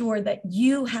be sure that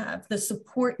you have the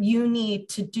support you need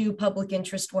to do public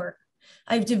interest work.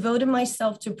 I've devoted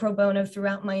myself to pro bono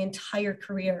throughout my entire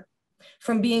career,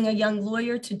 from being a young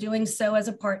lawyer to doing so as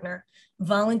a partner,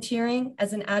 volunteering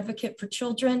as an advocate for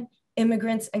children,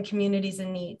 immigrants, and communities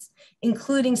in need,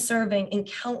 including serving in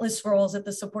countless roles at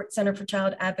the Support Center for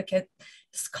Child Advocates,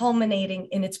 culminating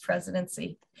in its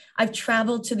presidency. I've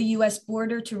traveled to the US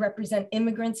border to represent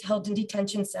immigrants held in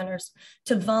detention centers,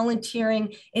 to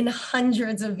volunteering in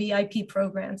hundreds of VIP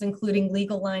programs, including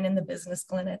Legal Line and the business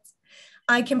clinics.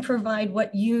 I can provide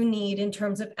what you need in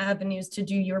terms of avenues to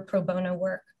do your pro bono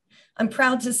work. I'm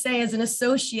proud to say as an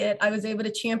associate, I was able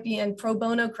to champion pro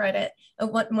bono credit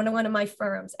at one of my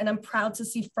firms. And I'm proud to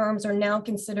see firms are now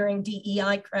considering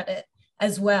DEI credit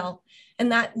as well.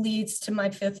 And that leads to my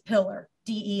fifth pillar,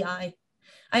 DEI.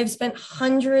 I've spent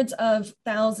hundreds of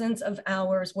thousands of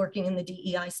hours working in the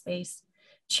DEI space,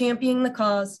 championing the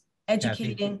cause,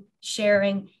 educating, Kathy.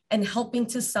 Sharing, and helping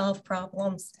to solve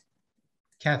problems.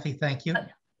 Kathy, thank you.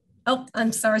 Oh,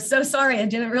 I'm sorry. So sorry. I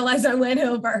didn't realize I went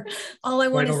over. All I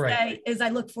want to All right. say is I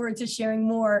look forward to sharing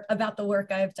more about the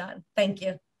work I've done. Thank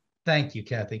you. Thank you,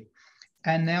 Kathy.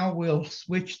 And now we'll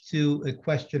switch to a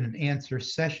question and answer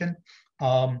session.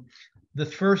 The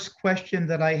first question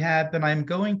that I have, and I'm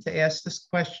going to ask this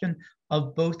question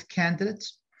of both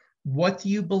candidates. What do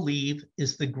you believe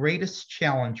is the greatest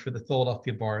challenge for the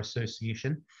Philadelphia Bar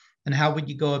Association, and how would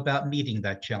you go about meeting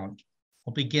that challenge?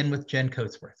 I'll begin with Jen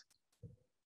Coatsworth.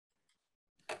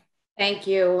 Thank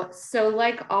you. So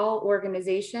like all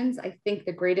organizations, I think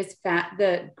the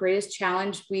greatest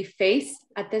challenge we face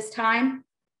at this time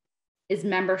is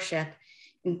membership,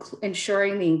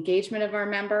 ensuring the engagement of our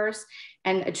members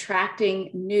and attracting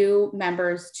new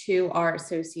members to our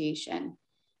association.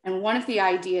 And one of the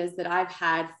ideas that I've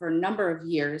had for a number of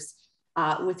years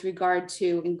with regard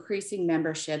to increasing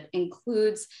membership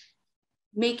includes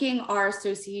making our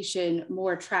association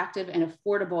more attractive and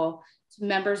affordable to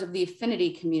members of the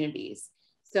affinity communities.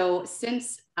 So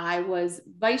since I was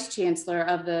Vice Chancellor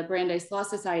of the Brandeis Law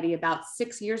Society about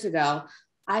 6 years ago,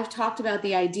 I've talked about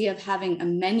the idea of having a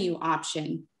menu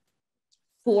option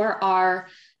for our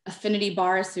Affinity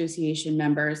Bar Association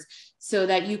members so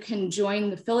that you can join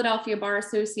the Philadelphia Bar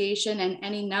Association and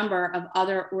any number of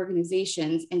other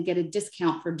organizations and get a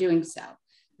discount for doing so.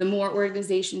 The more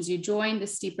organizations you join, the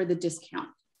steeper the discount.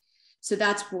 So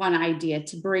that's one idea,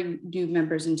 to bring new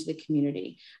members into the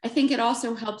community. I think it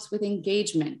also helps with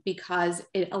engagement because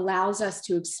it allows us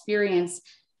to experience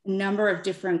a number of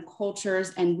different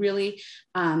cultures and really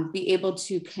be able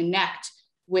to connect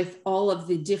with all of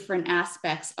the different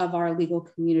aspects of our legal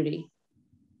community.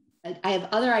 I have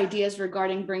other ideas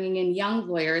regarding bringing in young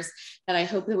lawyers that I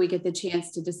hope that we get the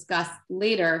chance to discuss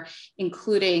later,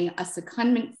 including a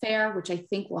secondment fair, which I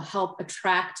think will help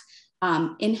attract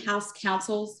in-house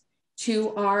counsels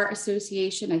to our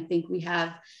association. I think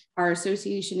our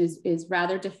association is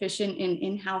rather deficient in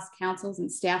in-house counsels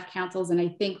and staff counsels. And I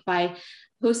think by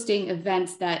hosting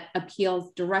events that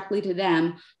appeals directly to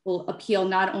them will appeal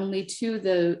not only to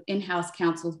the in-house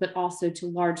counsels, but also to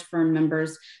large firm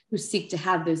members who seek to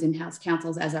have those in-house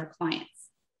counsels as our clients.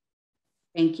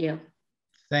 Thank you.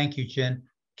 Thank you, Jen.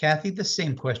 Kathy, the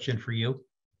same question for you.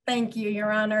 Thank you,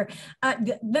 Your Honor.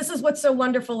 This is what's so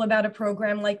wonderful about a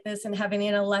program like this and having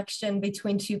an election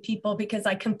between two people, because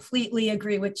I completely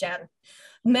agree with Jen.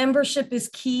 Membership is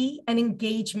key and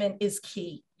engagement is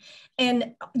key.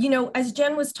 And, as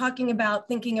Jen was talking about,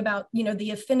 thinking about, the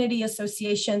affinity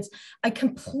associations, I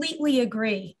completely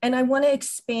agree. And I want to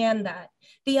expand that.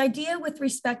 The idea with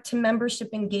respect to membership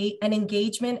and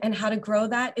engagement and how to grow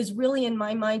that is really, in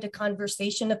my mind, a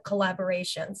conversation of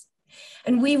collaborations.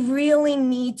 And we really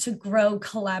need to grow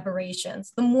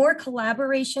collaborations. The more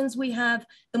collaborations we have,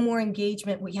 the more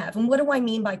engagement we have. And what do I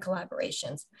mean by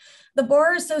collaborations? The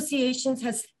Bar Associations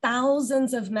has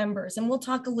thousands of members, and we'll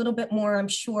talk a little bit more, I'm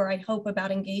sure, I hope,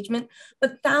 about engagement,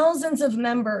 but thousands of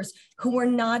members who are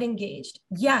not engaged.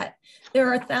 Yet,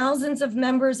 there are thousands of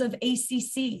members of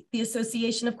ACC, the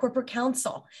Association of Corporate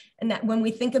Counsel. And that when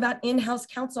we think about in-house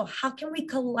counsel, how can we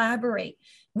collaborate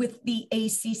with the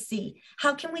ACC?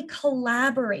 How can we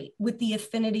collaborate with the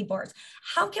affinity bars?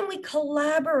 How can we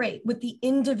collaborate with the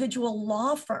individual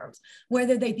law firms,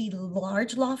 whether they be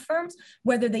large law firms,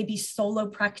 whether they be solo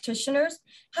practitioners?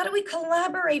 How do we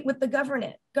collaborate with the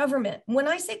government? When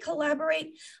I say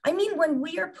collaborate, I mean when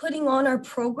we are putting on our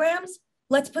programs,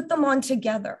 let's put them on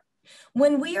together.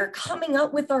 When we are coming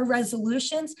up with our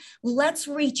resolutions, let's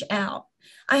reach out.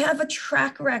 I have a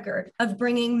track record of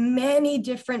bringing many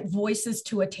different voices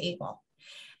to a table.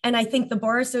 And I think the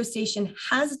Bar Association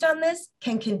has done this,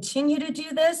 can continue to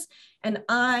do this. And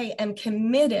I am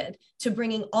committed to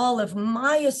bringing all of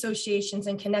my associations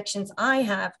and connections I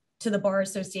have to the Bar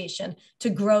Association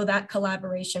to grow that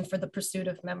collaboration for the pursuit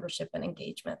of membership and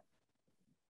engagement.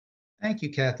 Thank you,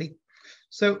 Kathy.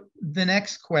 So the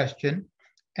next question,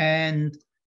 and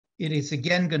it is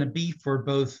again going to be for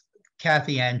both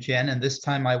Kathy and Jen, and this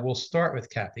time I will start with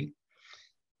Kathy.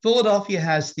 Philadelphia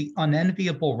has the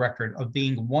unenviable record of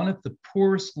being one of the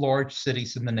poorest large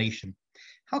cities in the nation.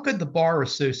 How could the Bar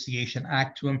Association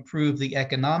act to improve the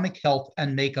economic health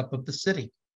and makeup of the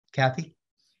city? Kathy?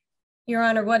 Your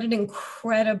Honor, what an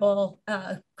incredible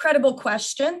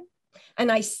question.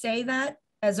 And I say that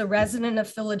as a resident of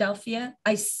Philadelphia.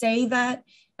 I say that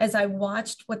as I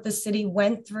watched what the city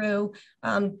went through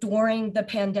during the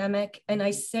pandemic. And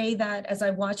I say that as I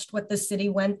watched what the city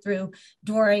went through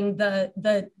during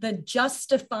the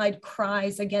justified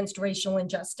cries against racial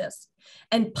injustice.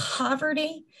 And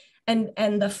poverty and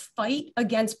the fight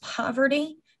against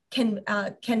poverty can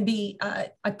be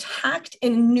attacked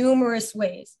in numerous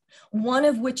ways, one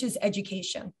of which is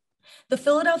education. The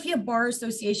Philadelphia Bar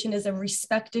Association is a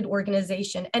respected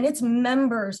organization, and its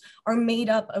members are made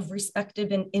up of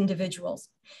respected individuals.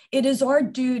 It is our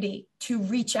duty to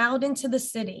reach out into the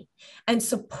city and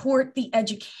support the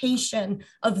education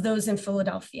of those in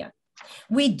Philadelphia.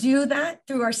 We do that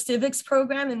through our civics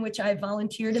program, in which I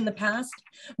volunteered in the past.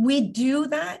 We do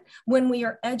that when we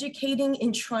are educating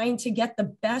in trying to get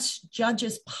the best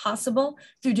judges possible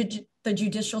through the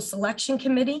Judicial Selection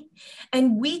Committee.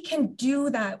 And we can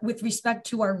do that with respect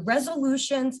to our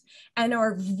resolutions and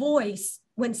our voice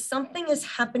when something is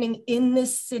happening in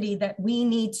this city that we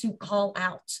need to call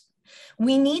out.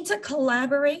 We need to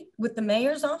collaborate with the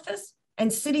mayor's office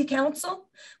and city council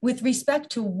with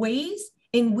respect to ways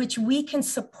in which we can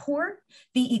support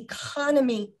the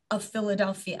economy of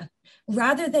Philadelphia.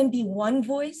 Rather than be one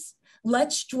voice,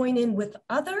 let's join in with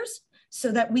others so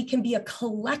that we can be a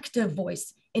collective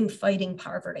voice in fighting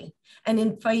poverty and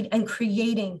in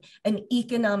creating an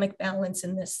economic balance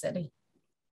in this city.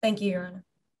 Thank you, Your Honor.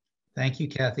 Thank you,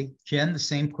 Kathy. Jen, the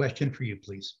same question for you,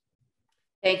 please.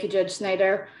 Thank you, Judge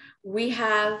Snyder. We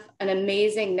have an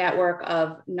amazing network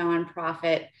of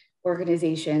nonprofit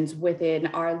organizations within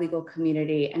our legal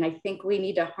community. And I think we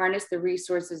need to harness the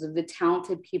resources of the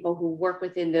talented people who work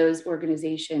within those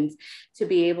organizations to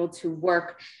be able to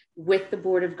work with the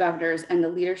Board of Governors and the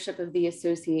leadership of the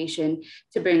association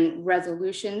to bring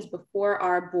resolutions before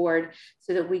our board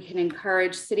so that we can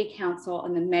encourage City Council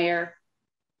and the mayor,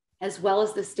 as well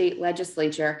as the state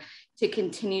legislature, to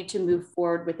continue to move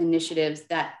forward with initiatives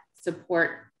that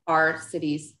support our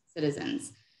city's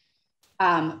citizens.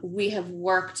 We have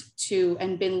worked to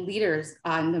and been leaders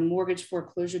on the mortgage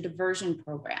foreclosure diversion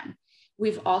program.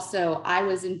 I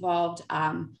was involved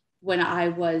when I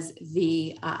was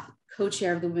the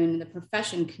co-chair of the Women in the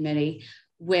Profession Committee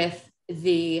with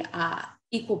the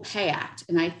Equal Pay Act.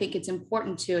 And I think it's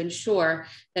important to ensure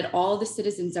that all the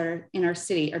citizens that are in our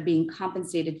city are being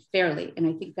compensated fairly. And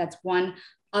I think that's one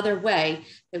other way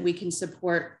that we can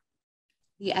support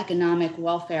the economic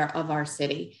welfare of our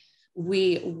city.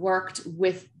 We worked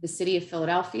with the city of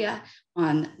Philadelphia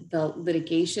on the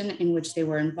litigation in which they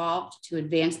were involved to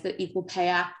advance the Equal Pay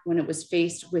Act when it was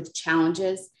faced with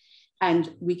challenges.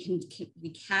 And we can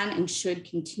and should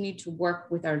continue to work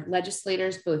with our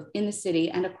legislators, both in the city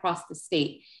and across the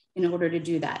state, in order to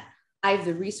do that. I have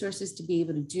the resources to be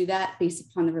able to do that based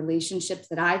upon the relationships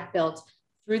that I've built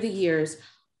through the years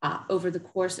over the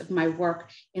course of my work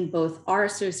in both our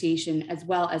association as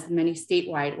well as many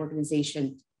statewide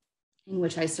organizations in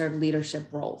which I serve leadership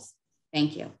roles.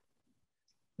 Thank you.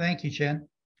 Thank you, Jen.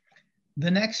 The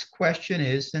next question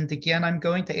is, and again, I'm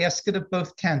going to ask it of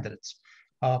both candidates.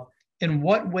 In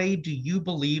what way do you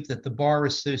believe that the Bar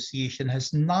Association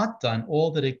has not done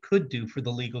all that it could do for the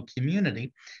legal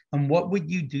community? And what would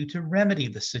you do to remedy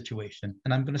the situation?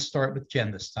 And I'm going to start with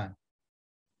Jen this time.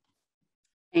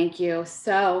 Thank you.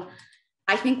 So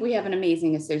I think we have an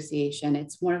amazing association.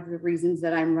 It's one of the reasons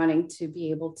that I'm running to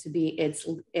be able to be it's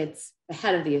the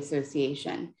head of the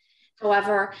association.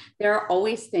 However, there are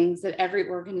always things that every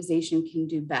organization can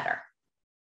do better.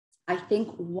 I think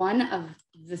one of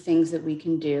the things that we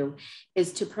can do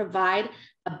is to provide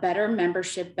a better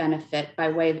membership benefit by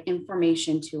way of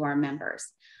information to our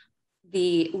members.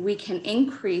 We can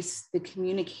increase the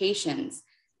communications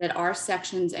that our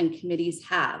sections and committees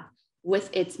have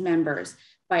with its members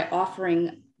by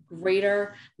offering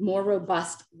greater, more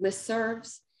robust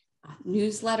listservs,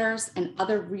 newsletters, and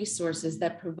other resources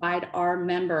that provide our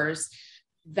members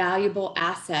valuable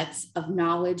assets of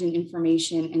knowledge and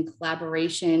information and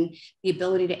collaboration, the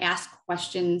ability to ask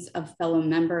questions of fellow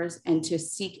members and to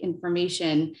seek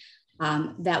information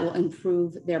that will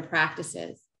improve their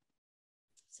practices.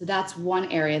 So that's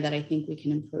one area that I think we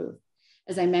can improve.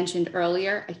 As I mentioned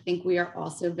earlier, I think we are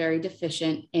also very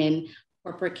deficient in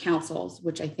corporate councils,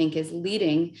 which I think is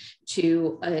leading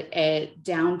to a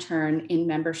downturn in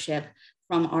membership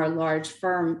from our large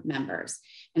firm members.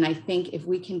 And I think if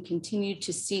we can continue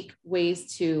to seek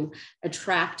ways to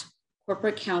attract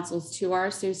corporate councils to our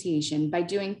association by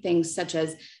doing things such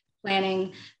as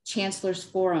planning chancellors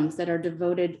forums that are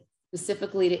devoted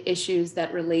specifically to issues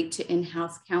that relate to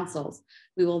in-house counsels,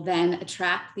 we will then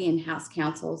attract the in-house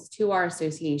counsels to our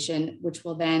association, which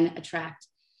will then attract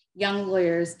young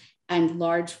lawyers and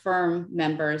large firm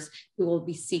members who will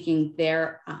be seeking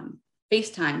their face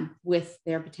time with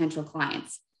their potential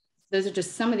clients. Those are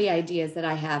just some of the ideas that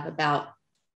I have about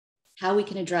how we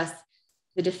can address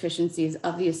the deficiencies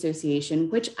of the association,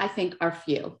 which I think are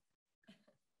few.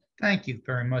 Thank you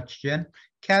very much, Jen.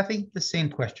 Kathy, the same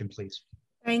question, please.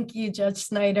 Thank you, Judge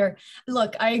Snyder.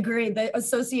 Look, I agree. The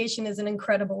association is an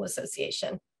incredible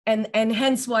association. And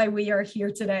hence why we are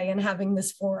here today and having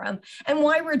this forum and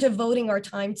why we're devoting our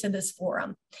time to this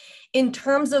forum. In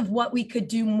terms of what we could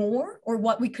do more or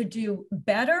what we could do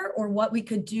better or what we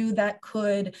could do that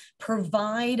could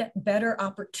provide better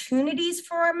opportunities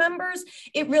for our members,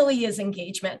 it really is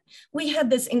engagement. We had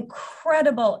this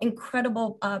incredible,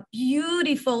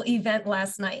 beautiful event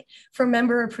last night for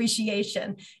member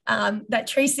appreciation that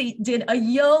Tracy did a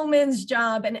yeoman's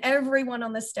job and everyone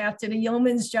on the staff did a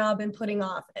yeoman's job in putting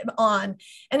on.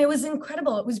 And it was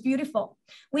incredible. It was beautiful.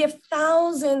 We have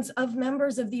thousands of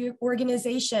members of the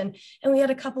organization, and we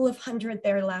had a couple of hundred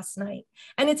there last night.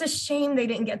 And it's a shame they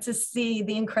didn't get to see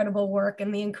the incredible work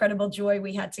and the incredible joy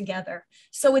we had together.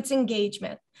 So it's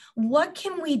engagement. What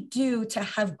can we do to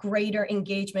have greater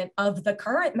engagement of the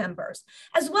current members,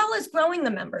 as well as growing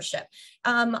the membership?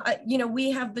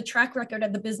 We have the track record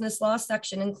of the business law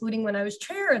section, including when I was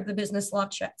chair of the business law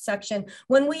section,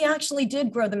 when we actually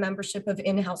did grow the membership of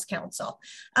in-house counsel.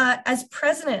 As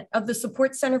president of the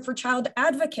Support Center for Child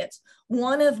Advocates,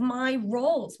 one of my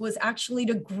roles was actually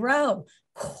to grow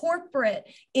corporate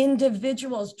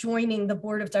individuals joining the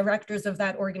board of directors of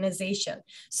that organization.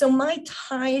 So my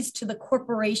ties to the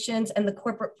corporations and the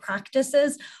corporate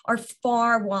practices are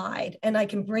far wide, and I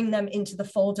can bring them into the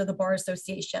fold of the Bar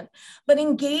Association. But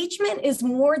engagement is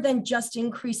more than just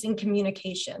increasing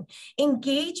communication.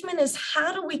 Engagement is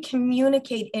how do we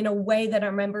communicate in a way that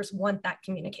our members want that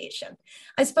communication.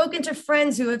 I've spoken to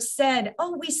friends who have said,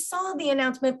 oh, we saw the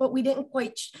announcement, but we didn't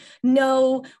quite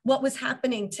know what was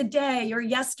happening today or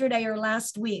yesterday or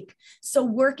last week. So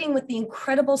working with the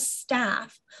incredible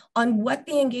staff on what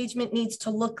the engagement needs to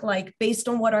look like based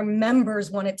on what our members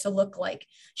want it to look like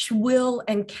will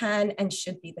and can and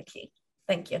should be the key.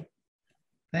 Thank you.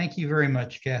 Thank you very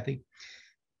much, Kathy.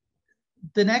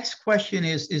 The next question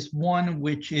is one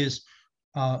which is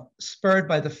spurred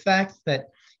by the fact that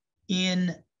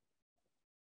in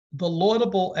the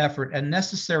laudable effort and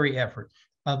necessary effort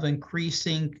of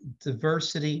increasing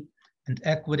diversity and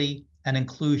equity and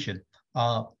inclusion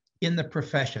in the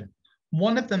profession,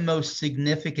 one of the most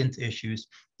significant issues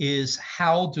is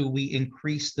how do we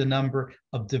increase the number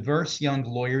of diverse young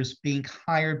lawyers being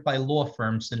hired by law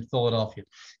firms in Philadelphia?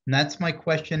 And that's my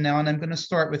question now, and I'm going to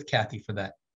start with Kathy for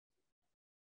that.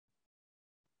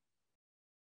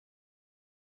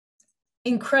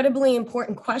 Incredibly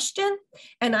important question,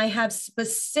 and I have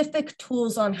specific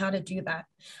tools on how to do that.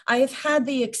 I have had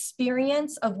the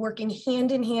experience of working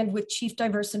hand in hand with chief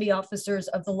diversity officers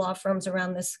of the law firms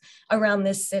around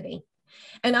this city.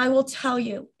 And I will tell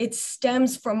you, it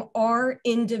stems from our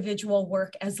individual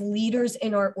work as leaders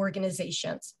in our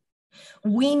organizations.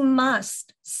 We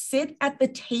must sit at the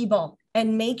table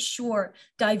and make sure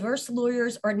diverse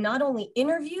lawyers are not only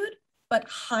interviewed, but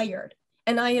hired.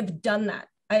 And I have done that.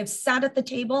 I have sat at the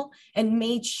table and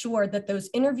made sure that those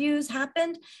interviews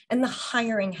happened and the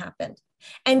hiring happened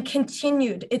and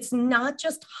continued. It's not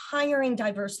just hiring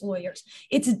diverse lawyers,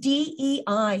 it's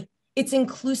DEI, it's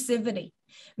inclusivity,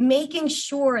 making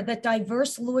sure that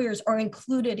diverse lawyers are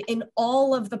included in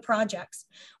all of the projects.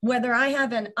 Whether I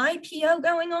have an IPO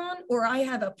going on or I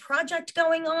have a project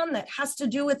going on that has to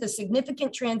do with a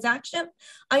significant transaction,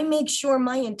 I make sure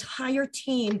my entire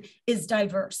team is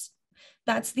diverse.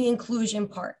 That's the inclusion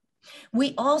part.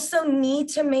 We also need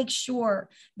to make sure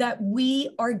that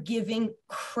we are giving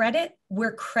credit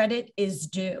where credit is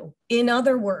due. In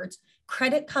other words,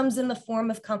 credit comes in the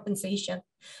form of compensation.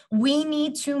 We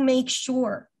need to make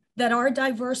sure that our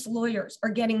diverse lawyers are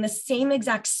getting the same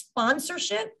exact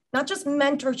sponsorship, not just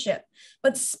mentorship,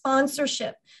 but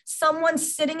sponsorship. Someone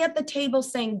sitting at the table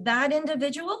saying that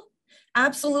individual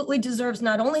absolutely deserves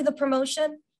not only the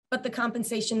promotion, but the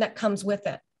compensation that comes with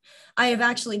it. I have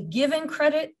actually given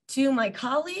credit to my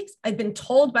colleagues. I've been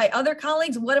told by other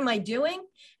colleagues, what am I doing?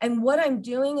 And what I'm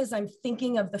doing is I'm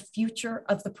thinking of the future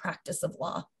of the practice of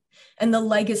law and the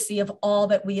legacy of all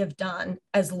that we have done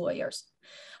as lawyers.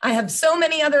 I have so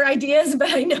many other ideas, but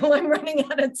I know I'm running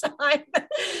out of time.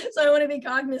 So I want to be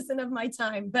cognizant of my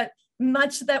time, but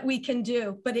much that we can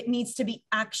do, but it needs to be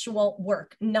actual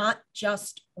work, not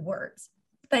just words.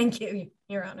 Thank you,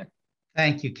 Your Honor.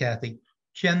 Thank you, Kathy.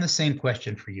 Jen, the same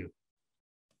question for you.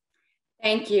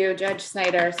 Thank you, Judge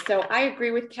Snyder. So I agree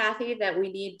with Kathy that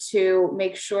we need to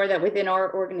make sure that within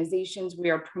our organizations, we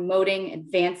are promoting,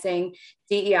 advancing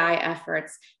DEI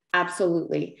efforts.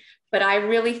 Absolutely. But I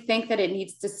really think that it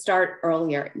needs to start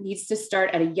earlier. It needs to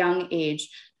start at a young age.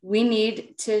 We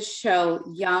need to show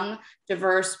young,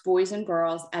 diverse boys and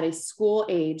girls at a school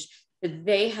age that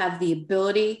they have the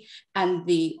ability and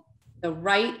the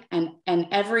right and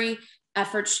every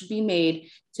effort should be made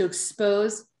to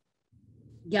expose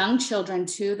young children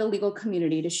to the legal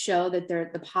community to show that they're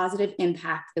the positive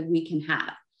impact that we can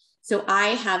have. So I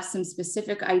have some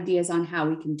specific ideas on how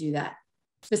we can do that.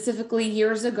 Specifically,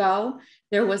 years ago,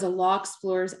 there was a Law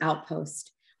Explorers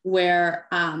Outpost where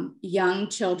young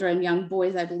children, young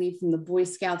boys, I believe from the Boy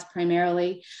Scouts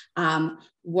primarily,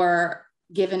 were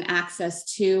given access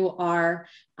to our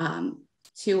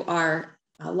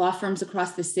law firms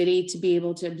across the city to be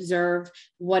able to observe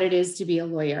what it is to be a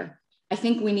lawyer. I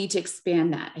think we need to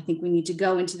expand that. I think we need to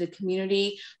go into the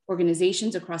community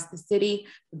organizations across the city,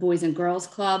 the Boys and Girls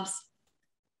Clubs,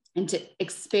 and to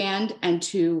expand and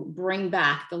to bring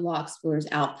back the Law Explorers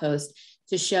Outpost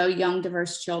to show young,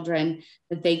 diverse children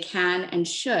that they can and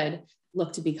should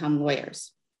look to become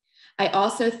lawyers. I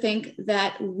also think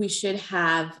that we should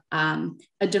have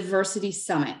a diversity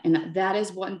summit. And that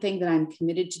is one thing that I'm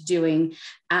committed to doing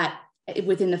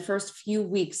within the first few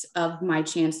weeks of my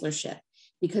chancellorship,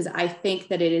 because I think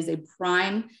that it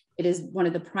is one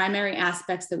of the primary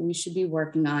aspects that we should be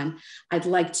working on. I'd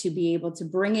like to be able to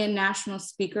bring in national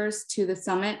speakers to the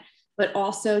summit, but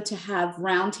also to have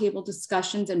roundtable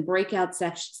discussions and breakout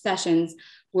sessions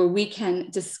where we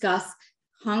can discuss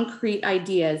concrete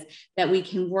ideas that we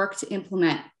can work to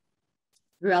implement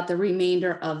throughout the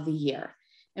remainder of the year.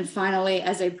 And finally,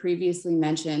 as I previously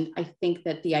mentioned, I think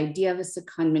that the idea of a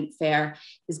secondment fair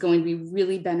is going to be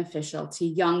really beneficial to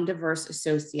young, diverse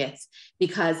associates,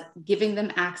 because giving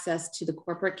them access to the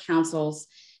corporate counsels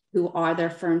who are their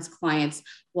firm's clients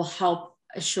will help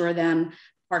assure them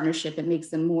partnership. It makes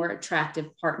them more attractive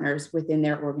partners within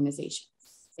their organizations.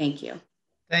 Thank you.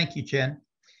 Thank you, Jen.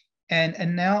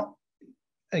 And now,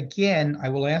 again, I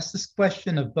will ask this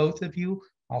question of both of you.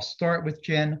 I'll start with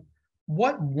Jen.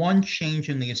 What one change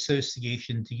in the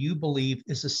association do you believe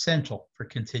is essential for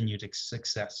continued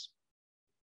success?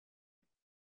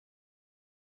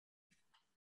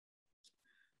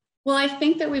 Well, I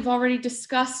think that we've already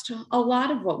discussed a lot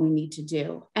of what we need to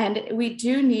do. And we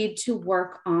do need to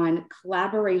work on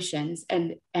collaborations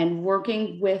and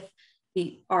working with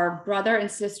our brother and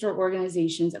sister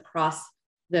organizations across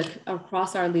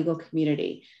our legal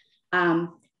community.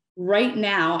 Right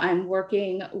now, I'm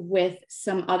working with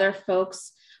some other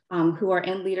folks who are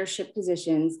in leadership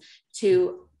positions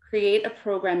to create a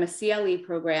program, a CLE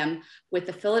program, with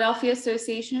the Philadelphia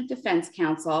Association of Defense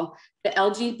Counsel, the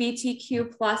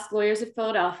LGBTQ+ Lawyers of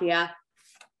Philadelphia,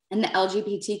 and the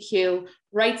LGBTQ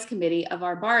Rights Committee of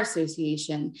our Bar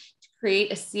Association to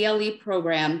create a CLE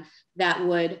program that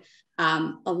would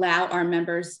allow our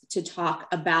members to talk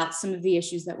about some of the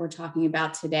issues that we're talking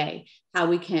about today, how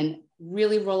we can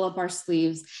really roll up our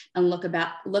sleeves and look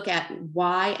at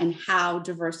why and how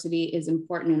diversity is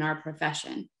important in our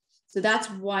profession. So that's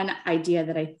one idea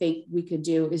that I think we could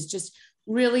do, is just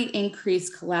really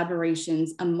increase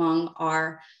collaborations among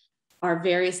our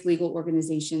various legal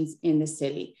organizations in the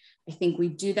city. I think we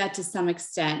do that to some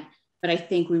extent, but I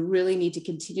think we really need to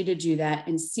continue to do that,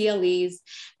 and CLEs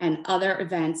and other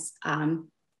events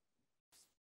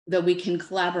that we can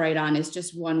collaborate on is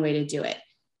just one way to do it.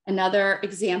 Another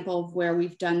example of where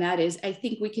we've done that is, I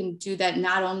think we can do that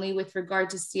not only with regard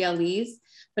to CLEs,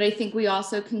 but I think we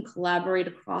also can collaborate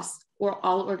across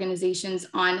all organizations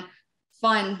on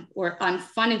fun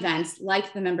events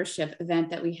like the membership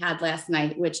event that we had last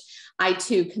night, which I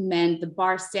too commend the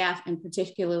bar staff and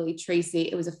particularly Tracy.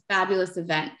 It was a fabulous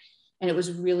event, and it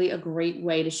was really a great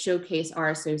way to showcase our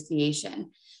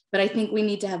association. But I think we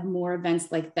need to have more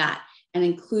events like that and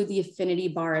include the affinity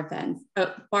bar events,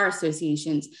 bar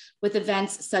associations, with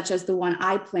events such as the one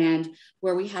I planned,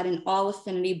 where we had an all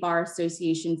affinity bar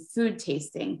association food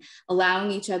tasting,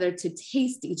 allowing each other to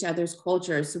taste each other's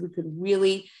cultures so we could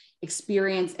really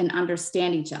experience and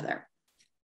understand each other.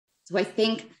 So I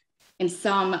think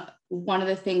one of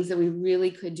the things that we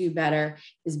really could do better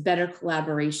is better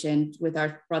collaboration with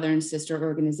our brother and sister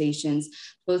organizations,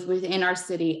 both within our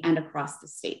city and across the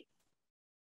state.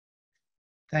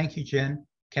 Thank you, Jen.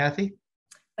 Kathy?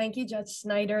 Thank you, Judge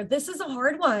Snyder. This is a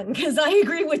hard one because I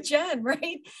agree with Jen,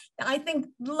 right? I think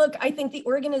the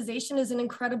organization is an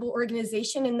incredible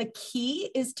organization, and the key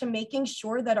is to making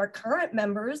sure that our current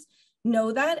members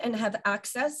know that and have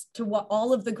access to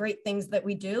all of the great things that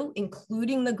we do,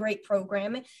 including the great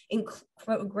programming,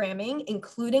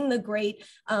 including the great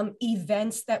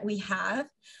events that we have.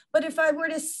 But if I were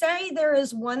to say there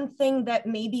is one thing that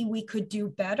maybe we could do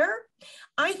better,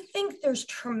 I think there's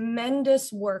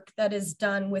tremendous work that is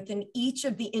done within each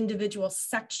of the individual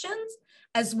sections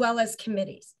as well as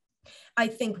committees. I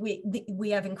think we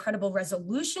have incredible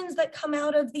resolutions that come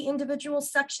out of the individual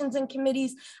sections and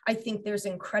committees. I think there's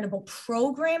incredible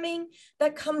programming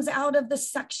that comes out of the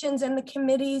sections and the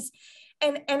committees.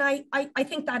 And I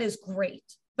think that is great.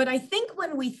 But I think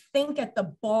when we think at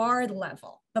the bar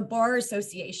level, the bar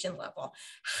association level,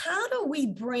 how do we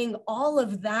bring all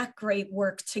of that great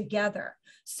work together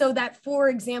so that, for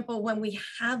example, when we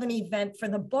have an event for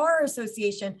the bar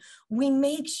association, we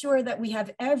make sure that we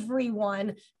have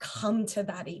everyone come to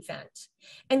that event?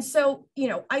 And so,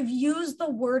 I've used the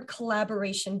word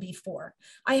collaboration before.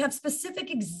 I have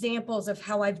specific examples of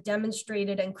how I've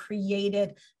demonstrated and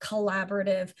created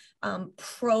collaborative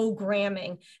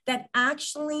programming that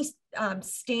actually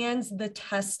stands the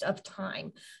test of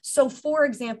time. So for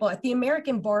example, at the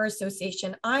American Bar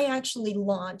Association, I actually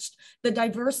launched the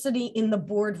Diversity in the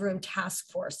Boardroom Task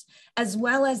Force, as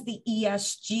well as the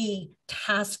ESG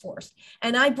Task Force.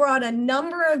 And I brought a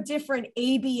number of different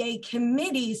ABA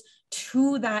committees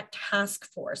to that task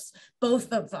force,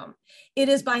 both of them. It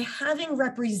is by having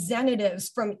representatives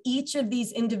from each of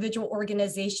these individual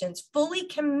organizations fully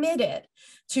committed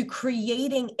to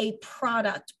creating a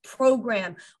product,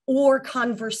 program, or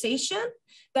conversation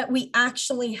that we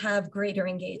actually have greater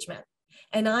engagement.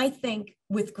 And I think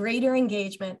with greater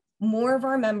engagement, more of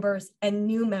our members and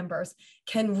new members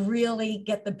can really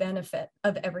get the benefit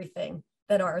of everything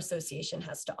that our association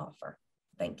has to offer.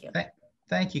 Thank you.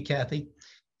 Thank you, Kathy.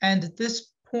 And at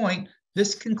this point,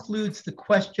 this concludes the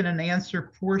question and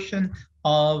answer portion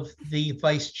of the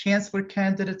Vice Chancellor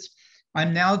candidates.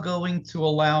 I'm now going to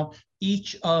allow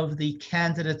each of the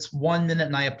candidates 1 minute,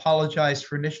 and I apologize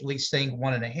for initially saying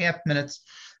 1.5 minutes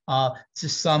to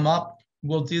sum up.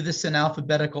 We'll do this in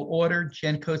alphabetical order.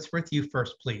 Jen Coatsworth, you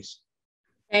first, please.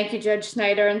 Thank you, Judge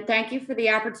Snyder, and thank you for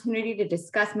the opportunity to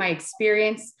discuss my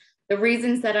experience, the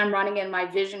reasons that I'm running, and my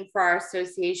vision for our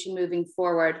association moving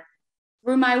forward.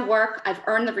 Through my work, I've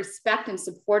earned the respect and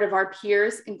support of our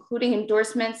peers, including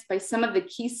endorsements by some of the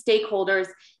key stakeholders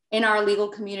in our legal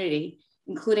community,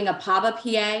 including APABA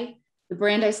PA, the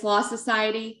Brandeis Law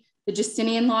Society, the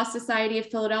Justinian Law Society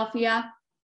of Philadelphia,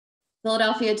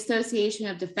 Philadelphia Association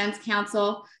of Defense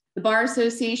Counsel, the Bar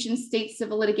Association State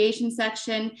Civil Litigation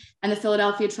Section, and the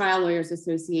Philadelphia Trial Lawyers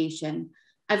Association.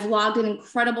 I've logged an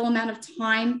incredible amount of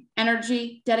time,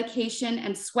 energy, dedication,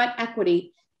 and sweat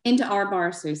equity into our Bar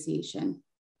Association.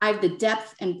 I have the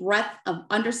depth and breadth of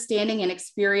understanding and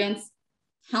experience,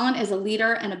 talent as a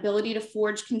leader, and ability to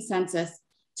forge consensus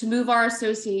to move our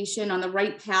association on the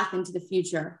right path into the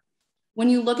future. When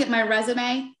you look at my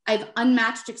resume, I have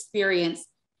unmatched experience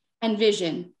and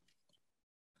vision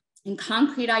and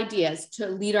concrete ideas to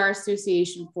lead our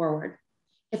association forward.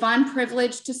 If I'm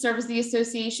privileged to serve as the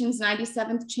association's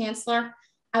 97th Chancellor,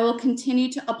 I will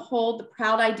continue to uphold the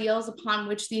proud ideals upon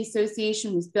which the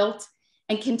association was built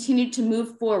and continue to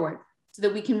move forward so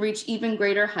that we can reach even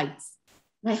greater heights.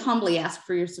 And I humbly ask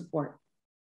for your support.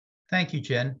 Thank you,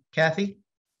 Jen. Kathy?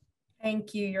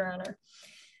 Thank you, Your Honor.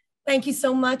 Thank you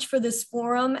so much for this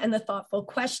forum and the thoughtful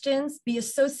questions. The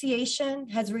association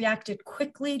has reacted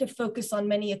quickly to focus on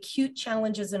many acute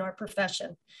challenges in our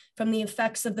profession, from the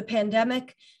effects of the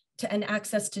pandemic and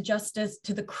access to justice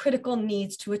to the critical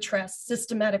needs to address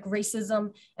systematic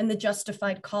racism and the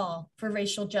justified call for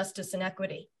racial justice and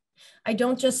equity. I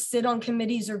don't just sit on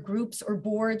committees or groups or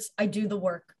boards, I do the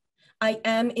work. I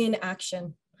am in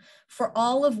action, for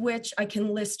all of which I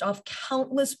can list off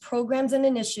countless programs and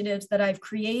initiatives that I've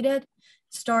created,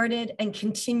 started, and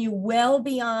continue well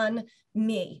beyond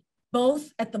me,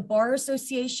 both at the Bar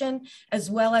Association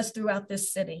as well as throughout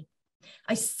this city.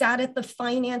 I sat at the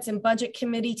Finance and Budget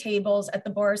Committee tables at the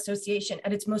Bar Association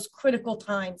at its most critical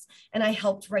times, and I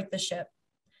helped right the ship.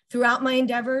 Throughout my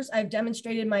endeavors, I've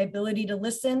demonstrated my ability to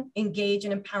listen, engage,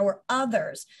 and empower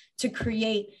others to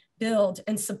create, build,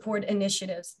 and support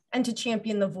initiatives, and to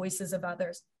champion the voices of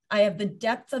others. I have the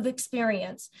depth of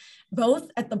experience,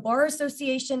 both at the Bar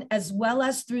Association as well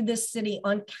as through this city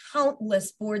on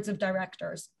countless boards of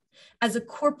directors. As a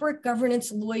corporate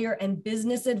governance lawyer and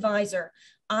business advisor,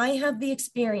 I have the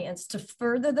experience to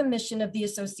further the mission of the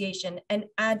association and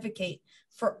advocate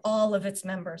for all of its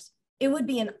members. It would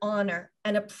be an honor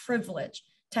and a privilege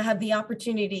to have the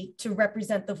opportunity to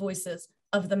represent the voices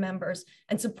of the members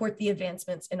and support the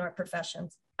advancements in our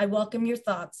professions. I welcome your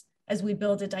thoughts as we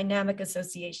build a dynamic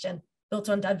association built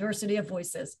on diversity of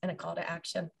voices and a call to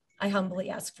action. I humbly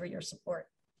ask for your support.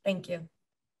 Thank you.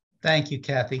 Thank you,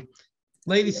 Kathy.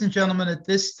 Ladies and gentlemen, at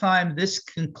this time, this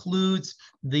concludes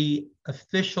the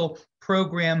official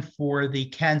program for the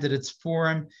Candidates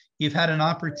Forum. You've had an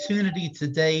opportunity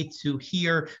today to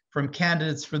hear from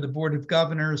candidates for the Board of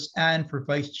Governors and for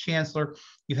Vice Chancellor.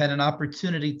 You've had an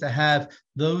opportunity to have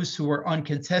those who are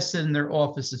uncontested in their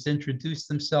offices introduce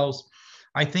themselves.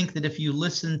 I think that if you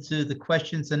listen to the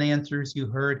questions and answers, you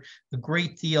heard a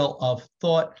great deal of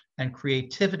thought and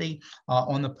creativity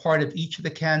on the part of each of the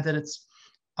candidates.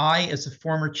 I, as a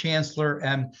former chancellor,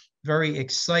 am very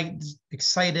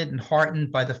excited and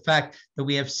heartened by the fact that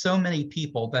we have so many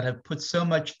people that have put so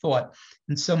much thought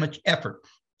and so much effort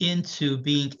into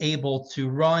being able to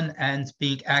run and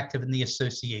being active in the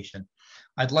association.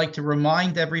 I'd like to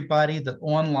remind everybody that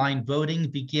online voting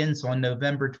begins on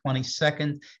November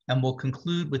 22nd and will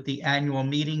conclude with the annual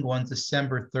meeting on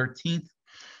December 13th.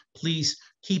 Please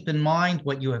keep in mind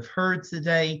what you have heard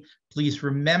today. Please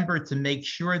remember to make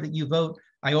sure that you vote.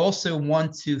 I also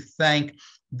want to thank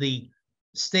the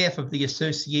staff of the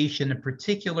association, in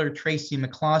particular, Tracy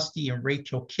McCloskey and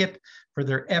Rachel Kipp, for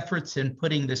their efforts in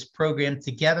putting this program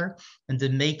together and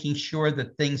in making sure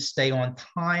that things stay on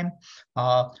time.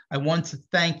 I want to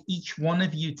thank each one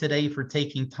of you today for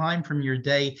taking time from your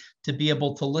day to be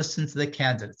able to listen to the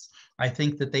candidates. I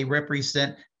think that they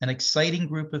represent an exciting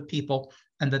group of people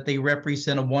and that they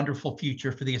represent a wonderful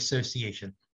future for the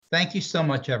association. Thank you so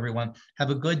much, everyone. Have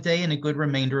a good day and a good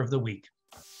remainder of the week.